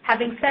say,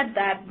 having said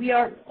that, we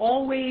are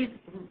always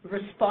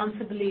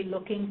responsibly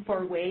looking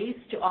for ways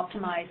to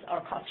optimize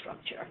our cost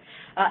structure.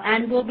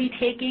 And we'll be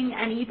taking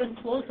an even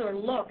closer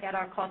look at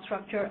our cost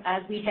structure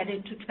as we head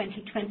into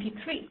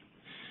 2023.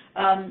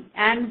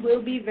 And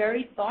we'll be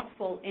very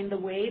thoughtful in the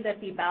way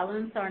that we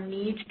balance our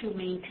need to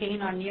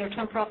maintain our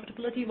near-term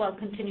profitability while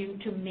continuing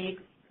to make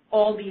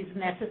all these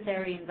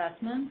necessary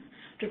investments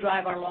to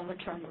drive our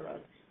longer-term growth.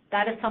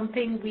 That is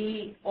something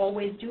we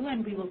always do,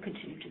 and we will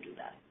continue to do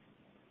that.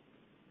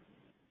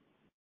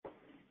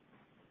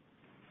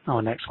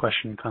 Our next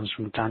question comes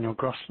from Daniel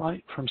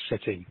Grosslight from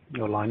Citi.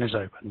 Your line is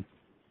open.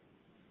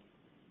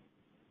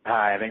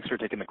 Hi, thanks for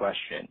taking the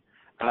question.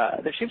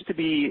 There seems to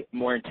be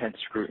more intense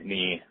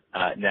scrutiny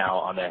now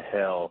on the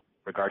Hill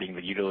regarding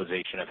the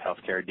utilization of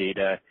healthcare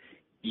data,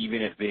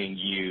 even if being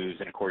used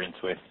in accordance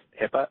with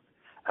HIPAA.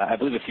 I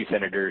believe a few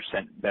senators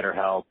sent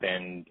BetterHelp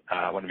and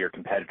one of your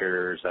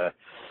competitors a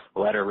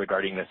letter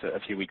regarding this a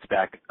few weeks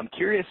back. I'm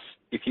curious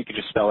if you could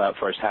just spell out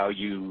for us how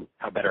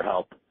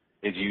BetterHelp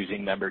is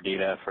using member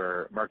data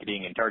for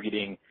marketing and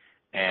targeting,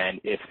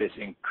 and if this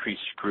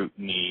increased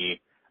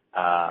scrutiny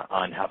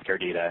on healthcare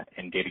data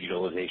and data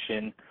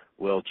utilization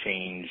will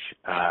change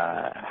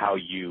how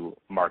you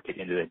market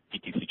into the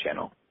DTC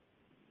channel.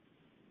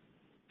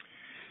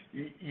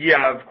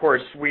 Yeah, of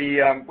course. We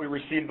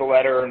received the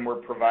letter, and we're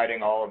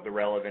providing all of the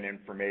relevant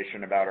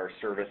information about our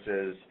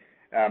services.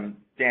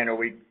 Daniel,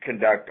 we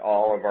conduct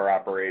all of our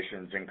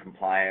operations in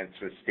compliance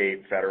with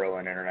state, federal,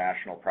 and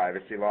international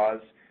privacy laws.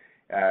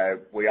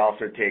 We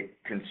also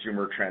take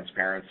consumer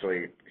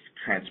transparency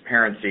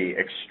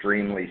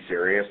extremely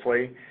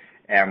seriously,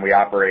 and we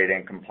operate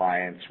in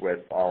compliance with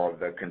all of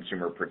the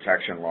consumer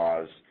protection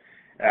laws.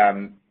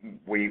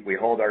 We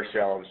hold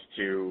ourselves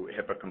to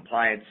HIPAA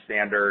compliance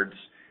standards,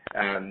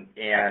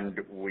 and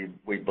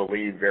we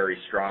believe very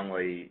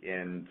strongly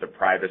in the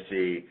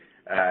privacy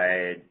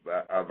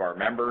of our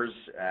members,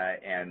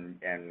 and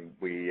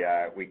we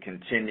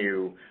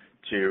continue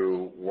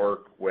to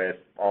work with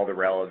all the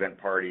relevant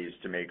parties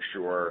to make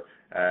sure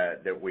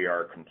that we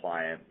are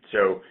compliant.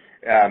 So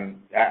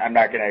I'm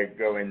not going to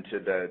go into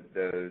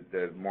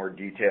the more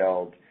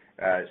detailed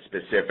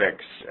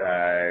specifics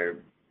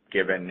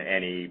given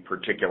any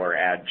particular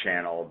ad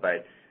channel,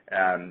 but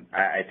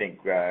I think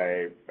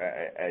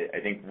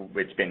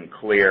it's been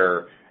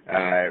clear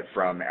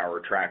from our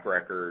track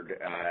record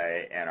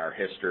and our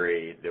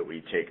history that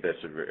we take this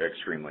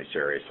extremely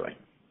seriously.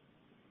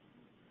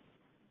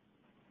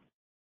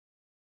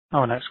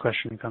 Our next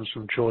question comes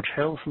from George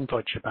Hill from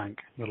Deutsche Bank.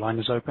 Your line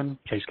is open.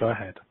 Please go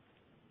ahead.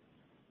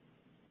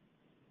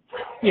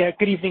 Yeah,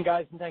 good evening,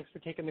 guys, and thanks for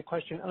taking the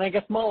question. And I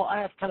guess, Mala, I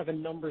have kind of a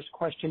numbers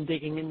question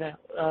digging into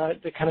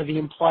the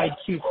implied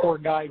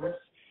Q4 guidance.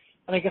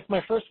 And I guess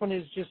my first one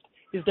is just,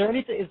 is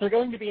there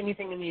going to be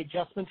anything in the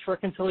adjustments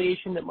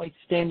reconciliation that might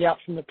stand out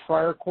from the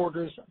prior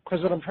quarters?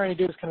 Because what I'm trying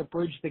to do is kind of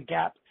bridge the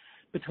gap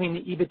between the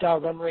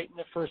EBITDA run rate in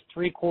the first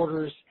 3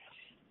 quarters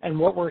and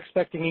what we're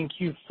expecting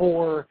in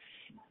Q4.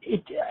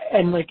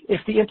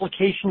 If the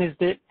implication is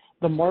that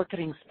the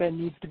marketing spend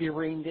needs to be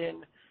reined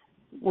in,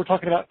 we're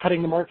talking about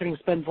cutting the marketing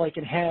spend like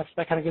in half.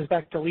 That kind of goes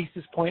back to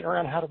Lisa's point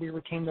around how do we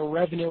retain the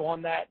revenue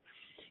on that.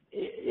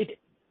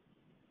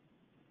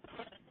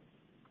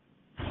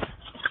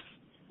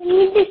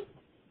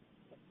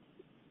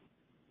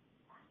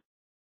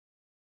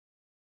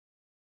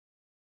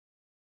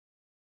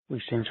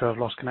 We seem to have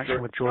lost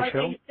connection with George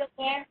Hill. Are you still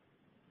there?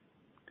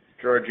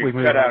 George, you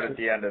cut out at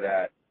the end of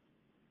that.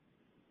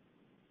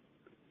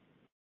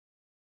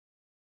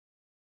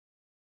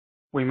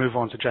 We move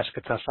on to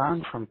Jessica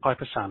Tassan from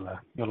Piper Sandler.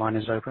 Your line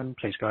is open.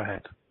 Please go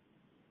ahead.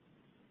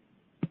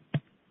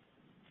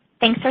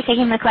 Thanks for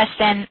taking the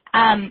question.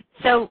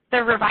 So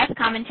the revised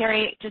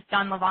commentary just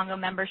on Livongo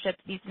membership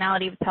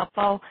seasonality was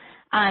helpful.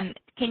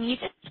 Can you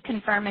just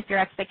confirm if your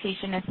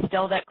expectation is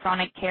still that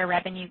chronic care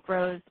revenue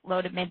grows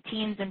low to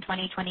mid-teens in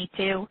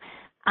 2022?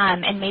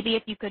 And maybe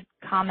if you could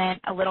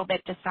comment a little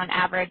bit just on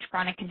average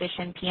chronic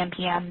condition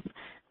PMPMs,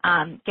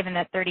 given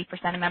that 30%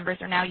 of members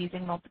are now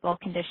using multiple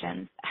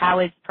conditions. How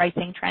is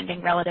pricing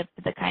trending relative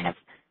to the kind of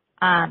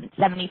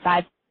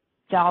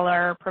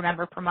 $75 per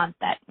member per month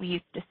that we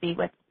used to see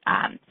with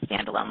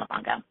standalone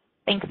Livongo?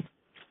 Thanks.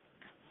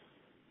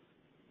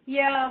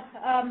 Yeah,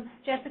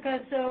 Jessica,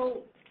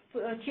 so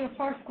to your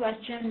first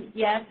question,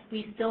 yes,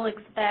 we still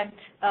expect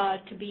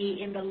to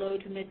be in the low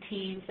to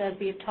mid-teens as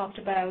we have talked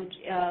about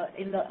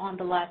on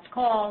the last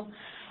call.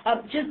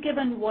 Just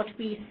given what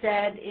we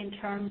said in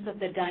terms of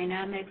the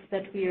dynamics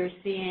that we are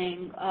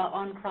seeing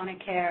on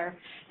chronic care,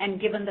 and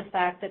given the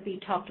fact that we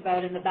talked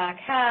about in the back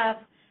half,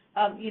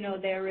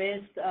 there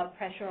is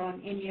pressure on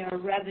in-year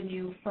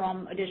revenue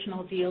from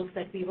additional deals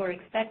that we were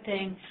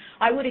expecting.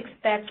 I would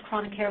expect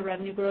chronic care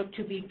revenue growth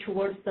to be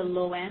towards the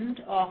low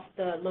end of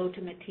the low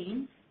to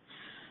mid-teens.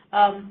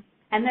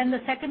 And then the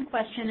second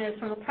question is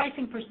from a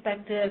pricing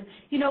perspective,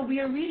 we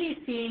are really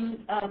seeing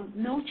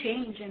no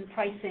change in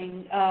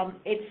pricing.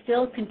 It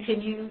still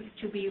continues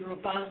to be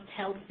robust,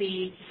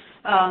 healthy.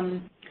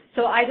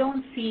 So I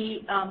don't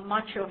see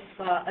much of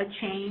a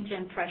change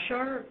in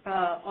pressure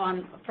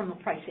from a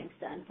pricing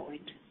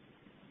standpoint.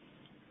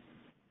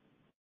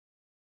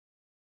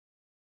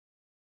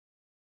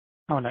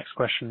 Our next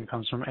question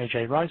comes from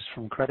AJ Rice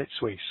from Credit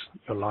Suisse.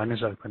 Your line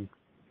is open.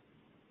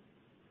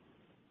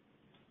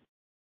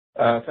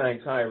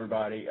 Thanks. Hi,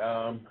 everybody.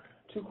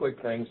 Two quick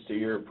things to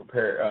your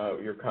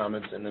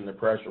comments and then the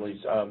press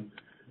release.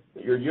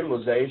 Your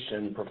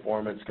utilization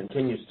performance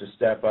continues to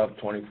step up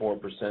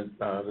 24%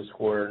 this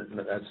quarter.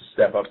 That's a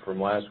step up from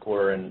last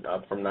quarter and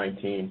up from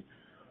 19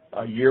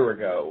 a year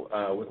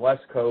ago. With less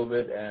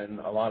COVID and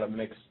a lot of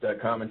mixed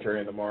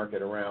commentary in the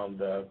market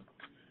around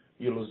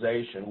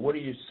utilization, what are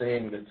you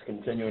seeing that's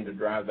continuing to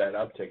drive that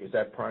uptick? Is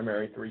that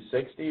primary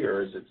 360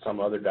 or is it some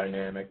other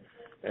dynamic?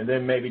 And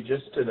then maybe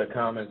just to the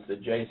comments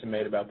that Jason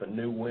made about the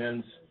new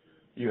wins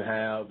you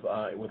have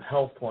with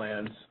health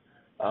plans,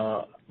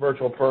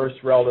 Virtual First,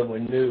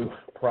 relatively new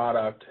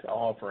product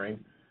offering.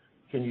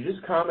 Can you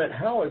just comment,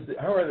 how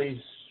are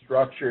these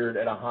structured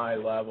at a high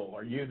level?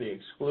 Are you the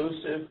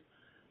exclusive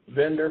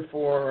vendor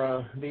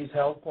for these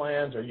health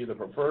plans? Are you the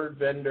preferred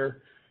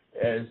vendor?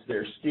 Is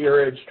there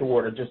steerage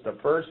toward just a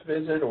first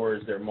visit, or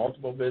is there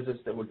multiple visits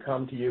that would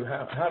come to you?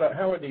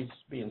 How are these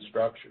being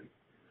structured?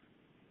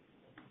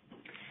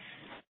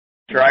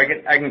 Sure, I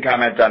can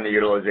comment on the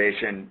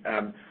utilization.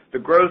 The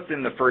growth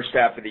in the first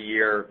half of the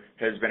year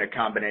has been a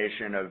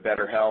combination of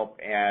BetterHelp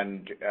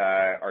and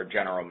our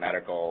general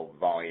medical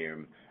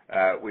volume.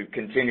 We've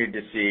continued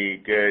to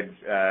see good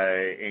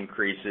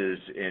increases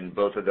in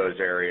both of those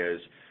areas.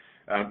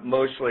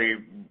 Mostly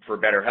for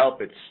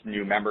BetterHelp, it's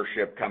new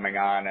membership coming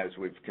on as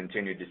we've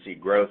continued to see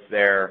growth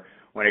there.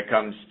 When it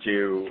comes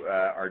to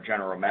our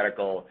general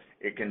medical,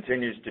 it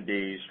continues to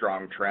be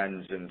strong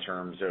trends in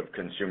terms of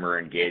consumer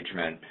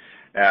engagement.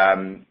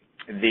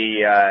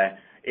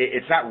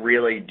 It's not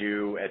really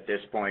due at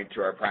this point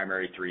to our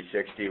primary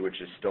 360, which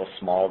is still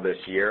small this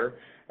year,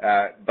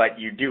 but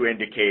you do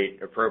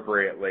indicate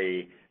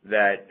appropriately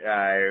that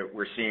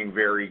we're seeing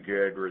very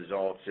good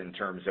results in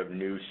terms of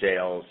new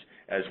sales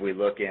as we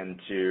look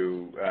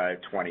into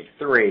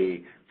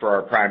 23 for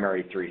our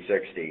primary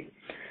 360.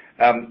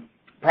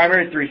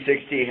 Primary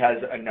 360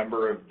 has a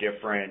number of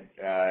different,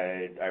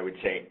 I would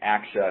say,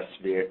 access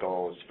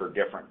vehicles for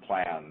different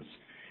plans.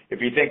 If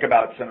you think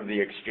about some of the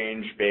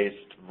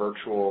exchange-based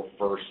Virtual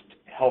First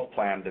health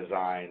plan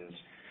designs,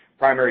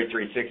 Primary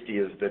 360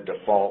 is the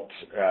default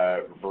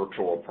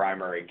virtual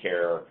primary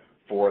care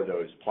for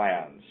those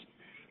plans.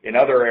 In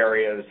other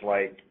areas,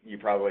 like you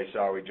probably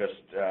saw, we just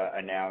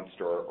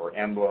announced, or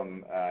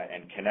Emblem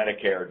and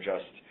Connecticut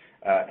just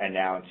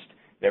announced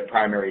that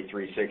Primary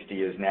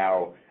 360 is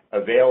now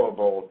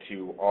available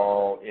to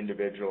all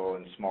individual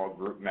and small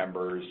group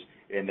members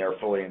in their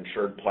fully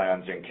insured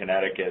plans in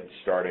Connecticut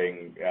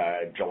starting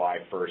July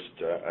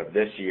 1st of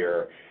this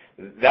year.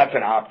 That's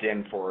an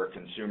opt-in for a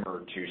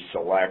consumer to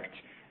select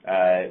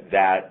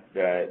that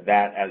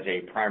as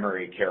a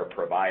primary care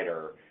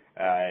provider,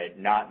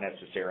 not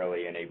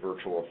necessarily in a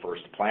Virtual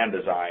First plan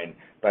design,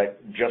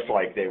 but just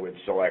like they would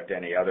select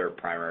any other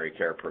primary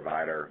care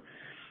provider.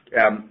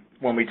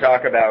 When we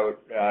talk about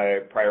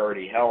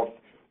Priority Health,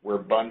 we're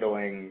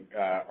bundling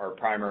our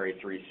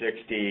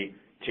Primary360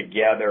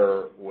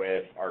 together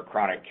with our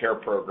chronic care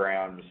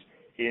programs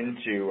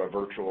into a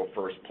virtual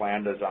first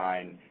plan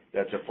design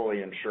that's a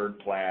fully insured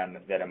plan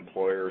that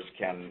employers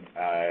can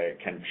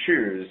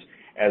choose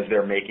as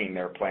they're making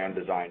their plan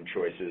design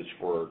choices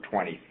for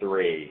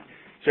 23.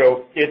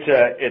 So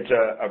it's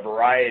a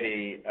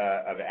variety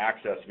of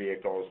access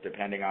vehicles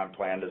depending on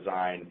plan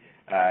design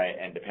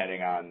and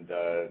depending on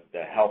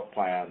the health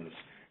plan's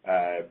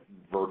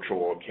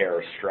virtual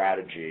care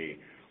strategy.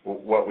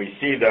 What we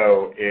see,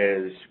 though,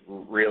 is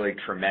really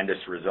tremendous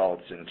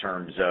results in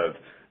terms of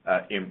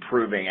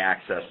improving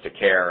access to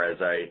care.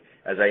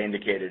 As I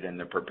indicated in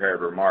the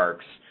prepared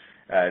remarks,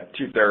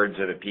 2/3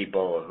 of the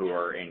people who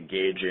are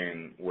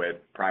engaging with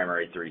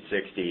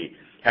Primary360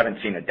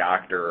 haven't seen a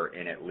doctor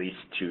in at least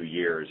 2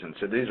 years. And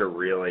so these are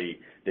really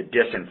the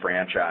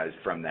disenfranchised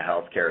from the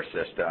healthcare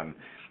system.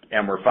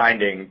 And we're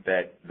finding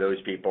that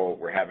those people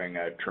were having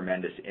a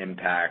tremendous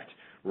impact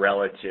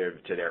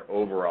relative to their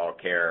overall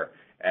care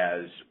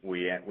as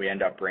we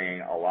end up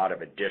bringing a lot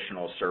of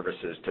additional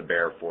services to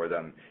bear for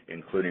them,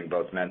 including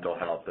both mental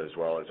health as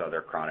well as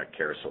other chronic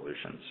care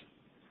solutions.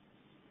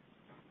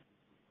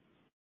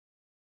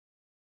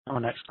 Our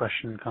next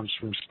question comes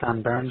from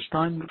Stan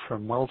Berenshteyn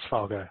from Wells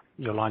Fargo.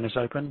 Your line is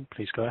open.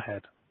 Please go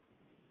ahead.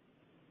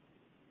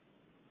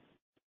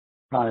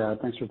 Hi,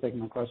 thanks for taking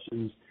my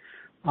questions.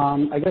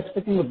 I guess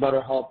sticking with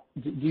BetterHelp,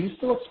 do you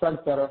still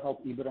expect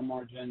BetterHelp EBITDA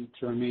margin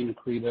to remain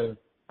accretive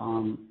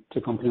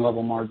to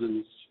company-level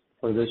margins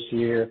for this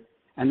year?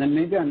 And then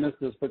maybe I missed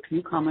this, but can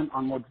you comment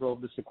on what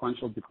drove the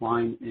sequential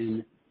decline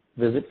in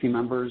visit fee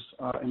members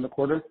in the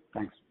quarter?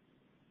 Thanks.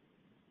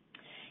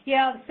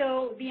 Yeah,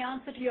 so the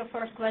answer to your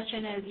first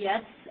question is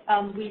yes.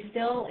 We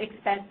still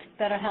expect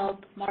BetterHelp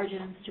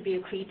margins to be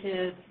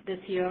accretive this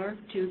year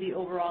to the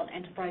overall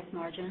enterprise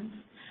margins.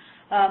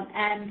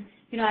 And,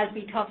 as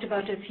we talked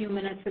about a few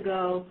minutes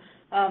ago,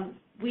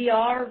 we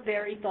are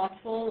very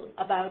thoughtful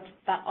about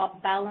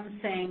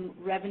balancing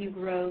revenue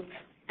growth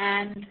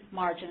and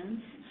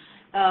margins.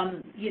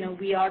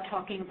 We are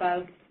talking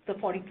about the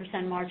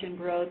 40% margin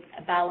growth,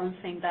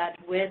 balancing that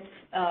with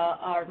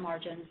our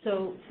margins.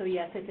 So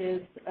yes, it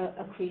is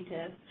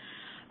accretive.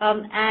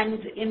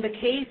 And in the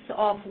case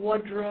of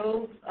what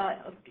drove,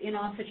 in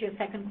answer to your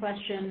second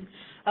question,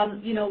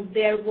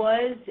 there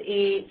was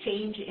a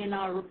change in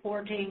our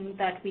reporting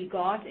that we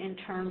got in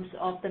terms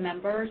of the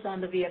members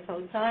on the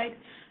VFO side,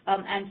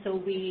 and so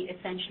we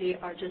essentially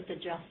are just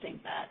adjusting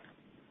that.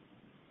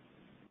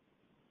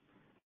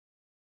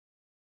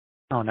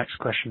 Our next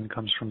question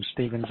comes from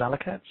Steven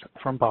Valiquette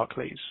from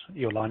Barclays.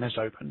 Your line is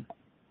open.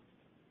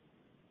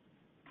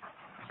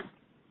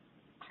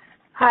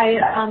 Hi,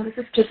 this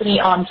is Tiffany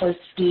on for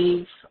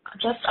Steve.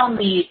 Just on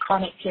the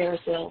chronic care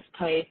sales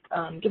type,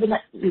 given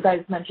that you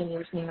guys mentioned you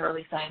were seeing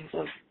early signs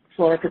of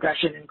slower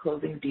progression in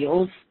closing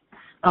deals,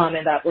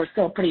 and that we're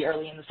still pretty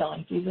early in the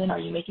selling season, are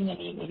you making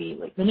any maybe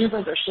like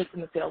maneuvers or shifts in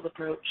the sales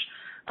approach?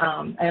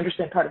 I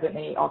understand part of it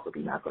may also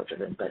be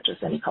macro-driven, but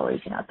just any color you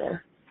can add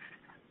there.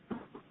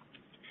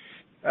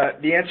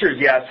 The answer is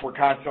yes. We're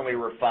constantly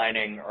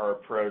refining our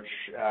approach,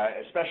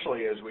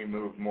 especially as we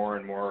move more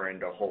and more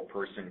into whole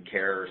person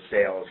care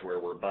sales where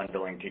we're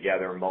bundling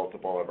together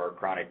multiple of our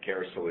chronic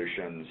care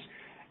solutions.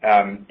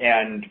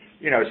 And,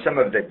 some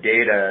of the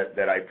data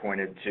that I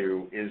pointed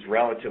to is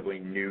relatively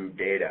new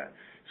data.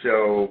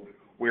 So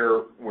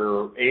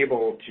we're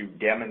able to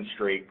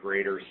demonstrate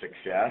greater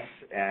success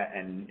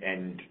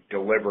and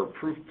deliver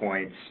proof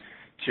points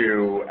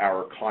to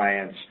our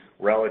clients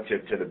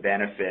relative to the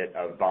benefit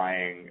of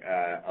buying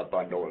a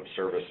bundle of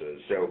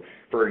services. So,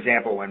 for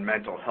example, when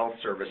mental health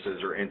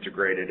services are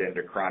integrated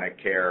into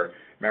chronic care,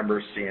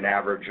 members see an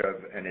average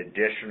of an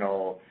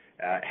additional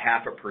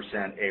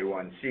 0.5%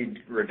 A1C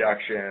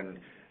reduction,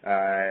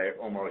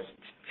 almost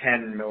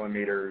 10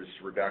 millimeters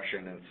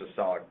reduction in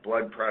systolic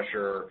blood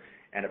pressure,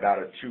 and about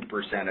a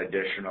 2%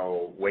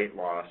 additional weight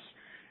loss.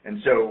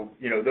 And so,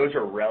 those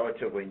are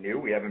relatively new.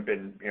 We haven't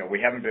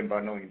been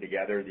bundling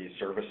together these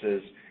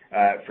services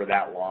for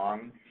that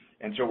long.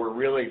 And so we're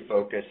really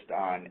focused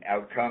on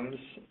outcomes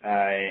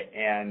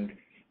and,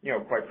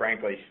 quite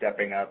frankly,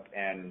 stepping up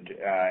and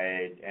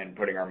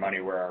putting our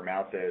money where our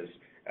mouth is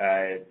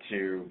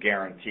to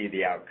guarantee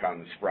the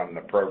outcomes from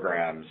the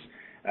programs.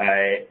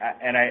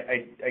 And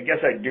I guess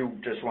I do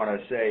just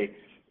want to say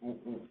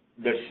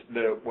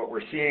what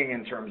we're seeing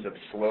in terms of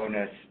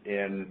slowness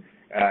in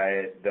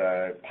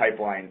the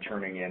pipeline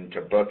turning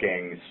into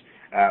bookings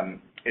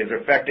is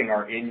affecting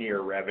our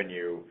in-year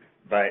revenue,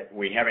 but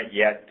we haven't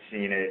yet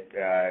seen it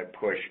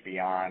push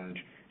beyond,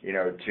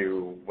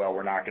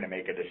 we're not going to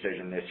make a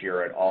decision this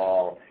year at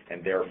all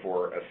and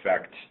therefore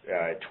affect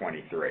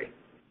 23.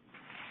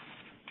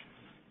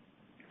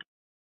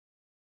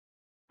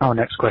 Our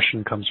next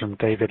question comes from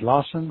David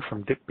Larsen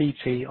from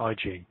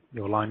BTIG.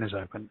 Your line is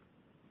open.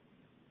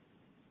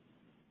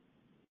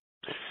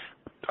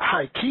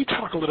 Hi. Can you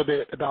talk a little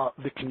bit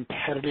about the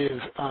competitive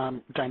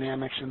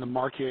dynamics in the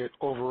market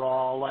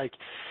overall? Like,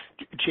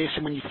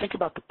 Jason, when you think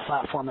about the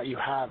platform that you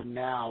have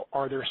now,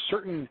 are there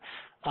certain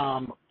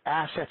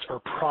assets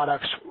or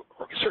products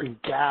certain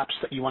gaps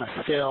that you want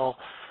to fill.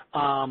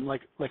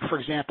 Like for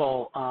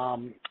example,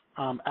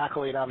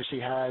 Accolade obviously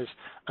has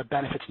a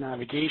benefits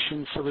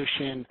navigation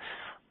solution.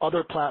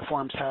 Other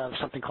platforms have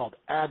something called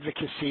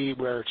advocacy,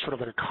 where it's sort of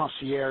like a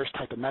concierge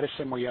type of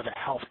medicine, where you have a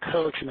health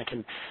coach and they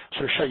can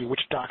sort of show you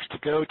which docs to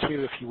go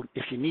to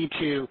if you need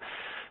to.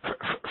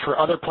 For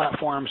other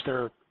platforms,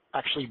 they're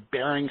actually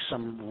bearing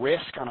some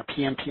risk on a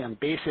PMPM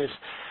basis.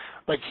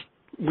 Like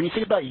when you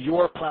think about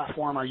your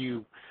platform, are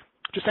you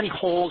just any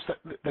holes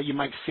that you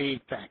might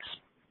see? Thanks.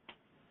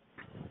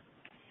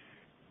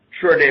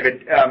 Sure,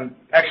 David.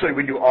 Actually,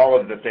 we do all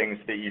of the things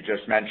that you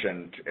just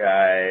mentioned.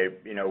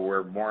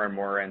 We're more and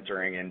more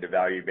entering into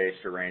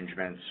value-based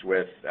arrangements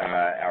with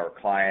our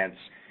clients.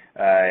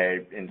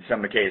 In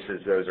some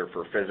cases, those are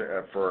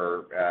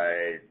for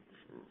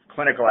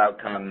clinical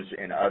outcomes.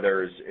 In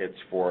others, it's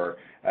for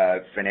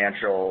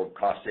financial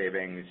cost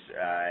savings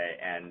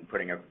and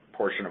putting a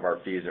portion of our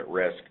fees at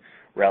risk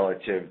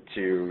relative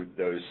to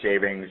those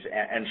savings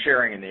and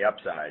sharing in the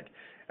upside.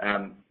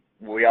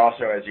 We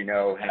also, as you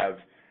know, have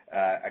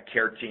a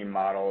care team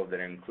model that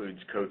includes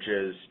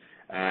coaches,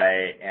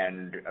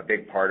 and a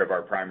big part of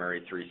our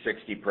Primary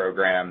 360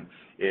 program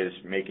is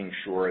making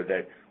sure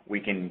that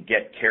we can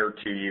get care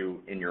to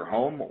you in your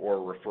home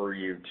or refer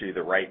you to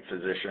the right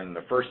physician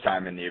the first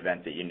time in the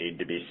event that you need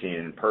to be seen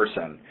in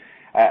person.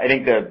 I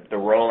think the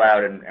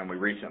rollout, and we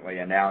recently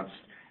announced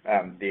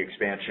the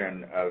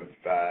expansion of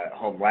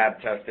home lab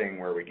testing,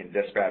 where we can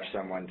dispatch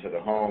someone to the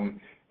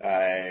home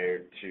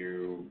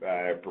to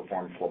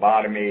perform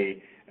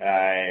phlebotomy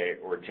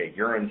or take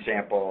urine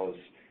samples.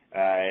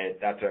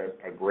 That's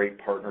a great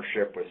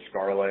partnership with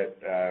Scarlet,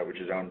 which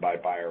is owned by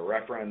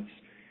BioReference.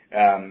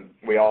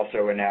 We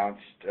also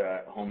announced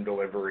home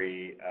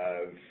delivery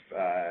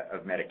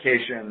of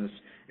medications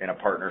in a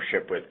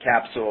partnership with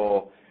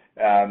Capsule.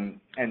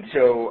 And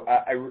so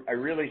I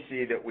really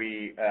see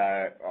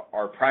that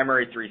our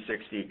Primary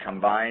 360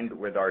 combined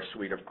with our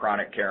suite of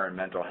chronic care and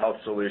mental health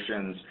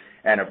solutions,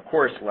 and of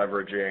course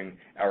leveraging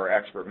our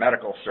expert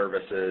medical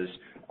services,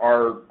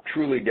 are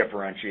truly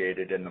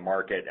differentiated in the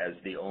market as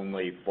the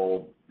only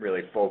full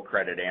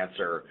credit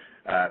answer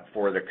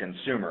for the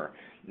consumer.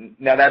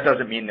 Now, that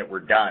doesn't mean that we're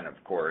done, of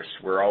course.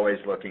 We're always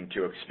looking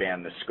to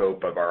expand the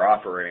scope of our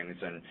offerings,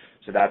 and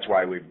so that's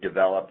why we've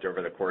developed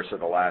over the course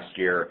of the last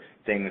year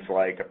things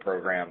like a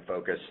program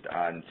focused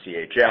on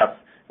CHF,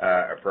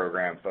 a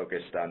program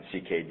focused on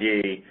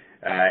CKD,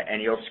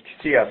 and you'll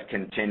see us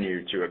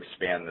continue to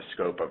expand the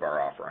scope of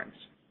our offerings.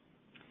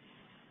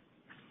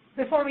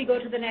 Before we go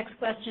to the next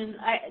question,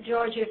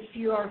 George, if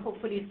you are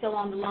hopefully still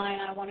on the line,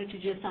 I wanted to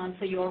just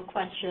answer your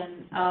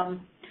question.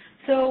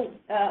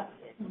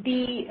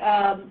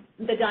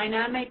 The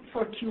dynamic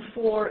for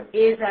Q4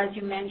 is, as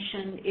you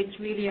mentioned, it's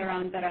really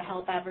around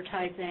BetterHelp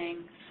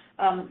advertising.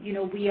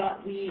 We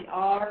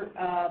are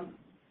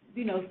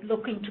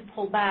looking to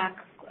pull back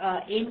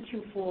in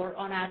Q4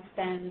 on ad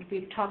spend.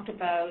 We've talked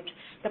about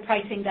the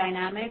pricing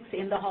dynamics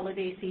in the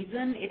holiday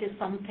season. It is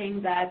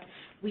something that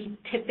we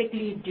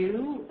typically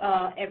do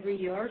every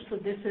year, so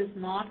this is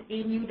not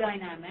a new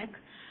dynamic.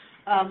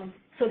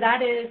 So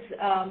that is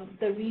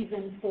the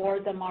reason for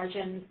the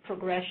margin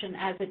progression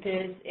as it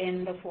is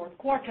in the fourth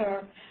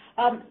quarter.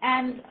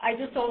 And I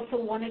just also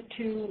wanted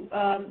to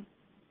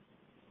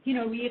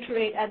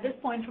reiterate at this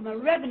point from a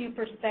revenue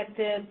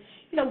perspective,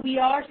 we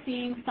are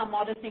seeing some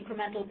modest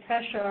incremental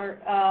pressure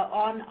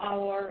on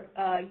our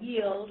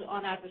yield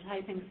on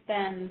advertising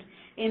spend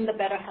in the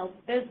BetterHelp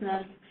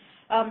business.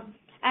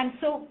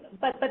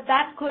 But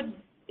that could,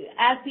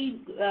 as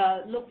we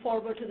look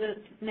forward to the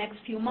next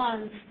few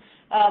months,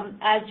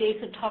 as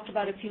Jason talked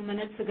about a few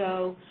minutes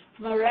ago,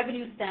 from a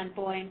revenue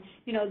standpoint,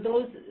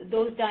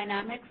 those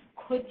dynamics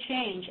could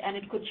change, and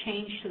it could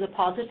change to the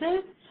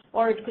positive,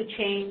 or it could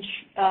change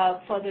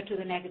further to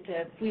the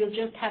negative. We'll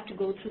just have to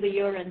go through the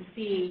year and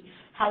see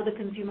how the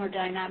consumer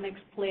dynamics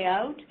play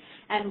out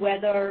and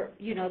whether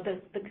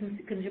the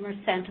consumer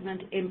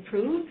sentiment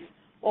improves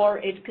or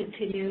it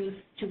continues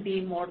to be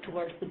more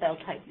towards the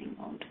belt-tightening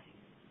mode.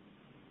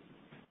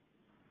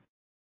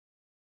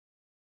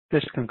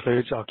 This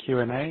concludes our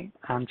Q&A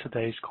and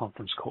today's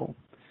conference call.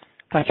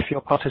 Thank you for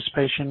your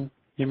participation.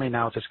 You may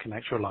now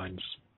disconnect your lines.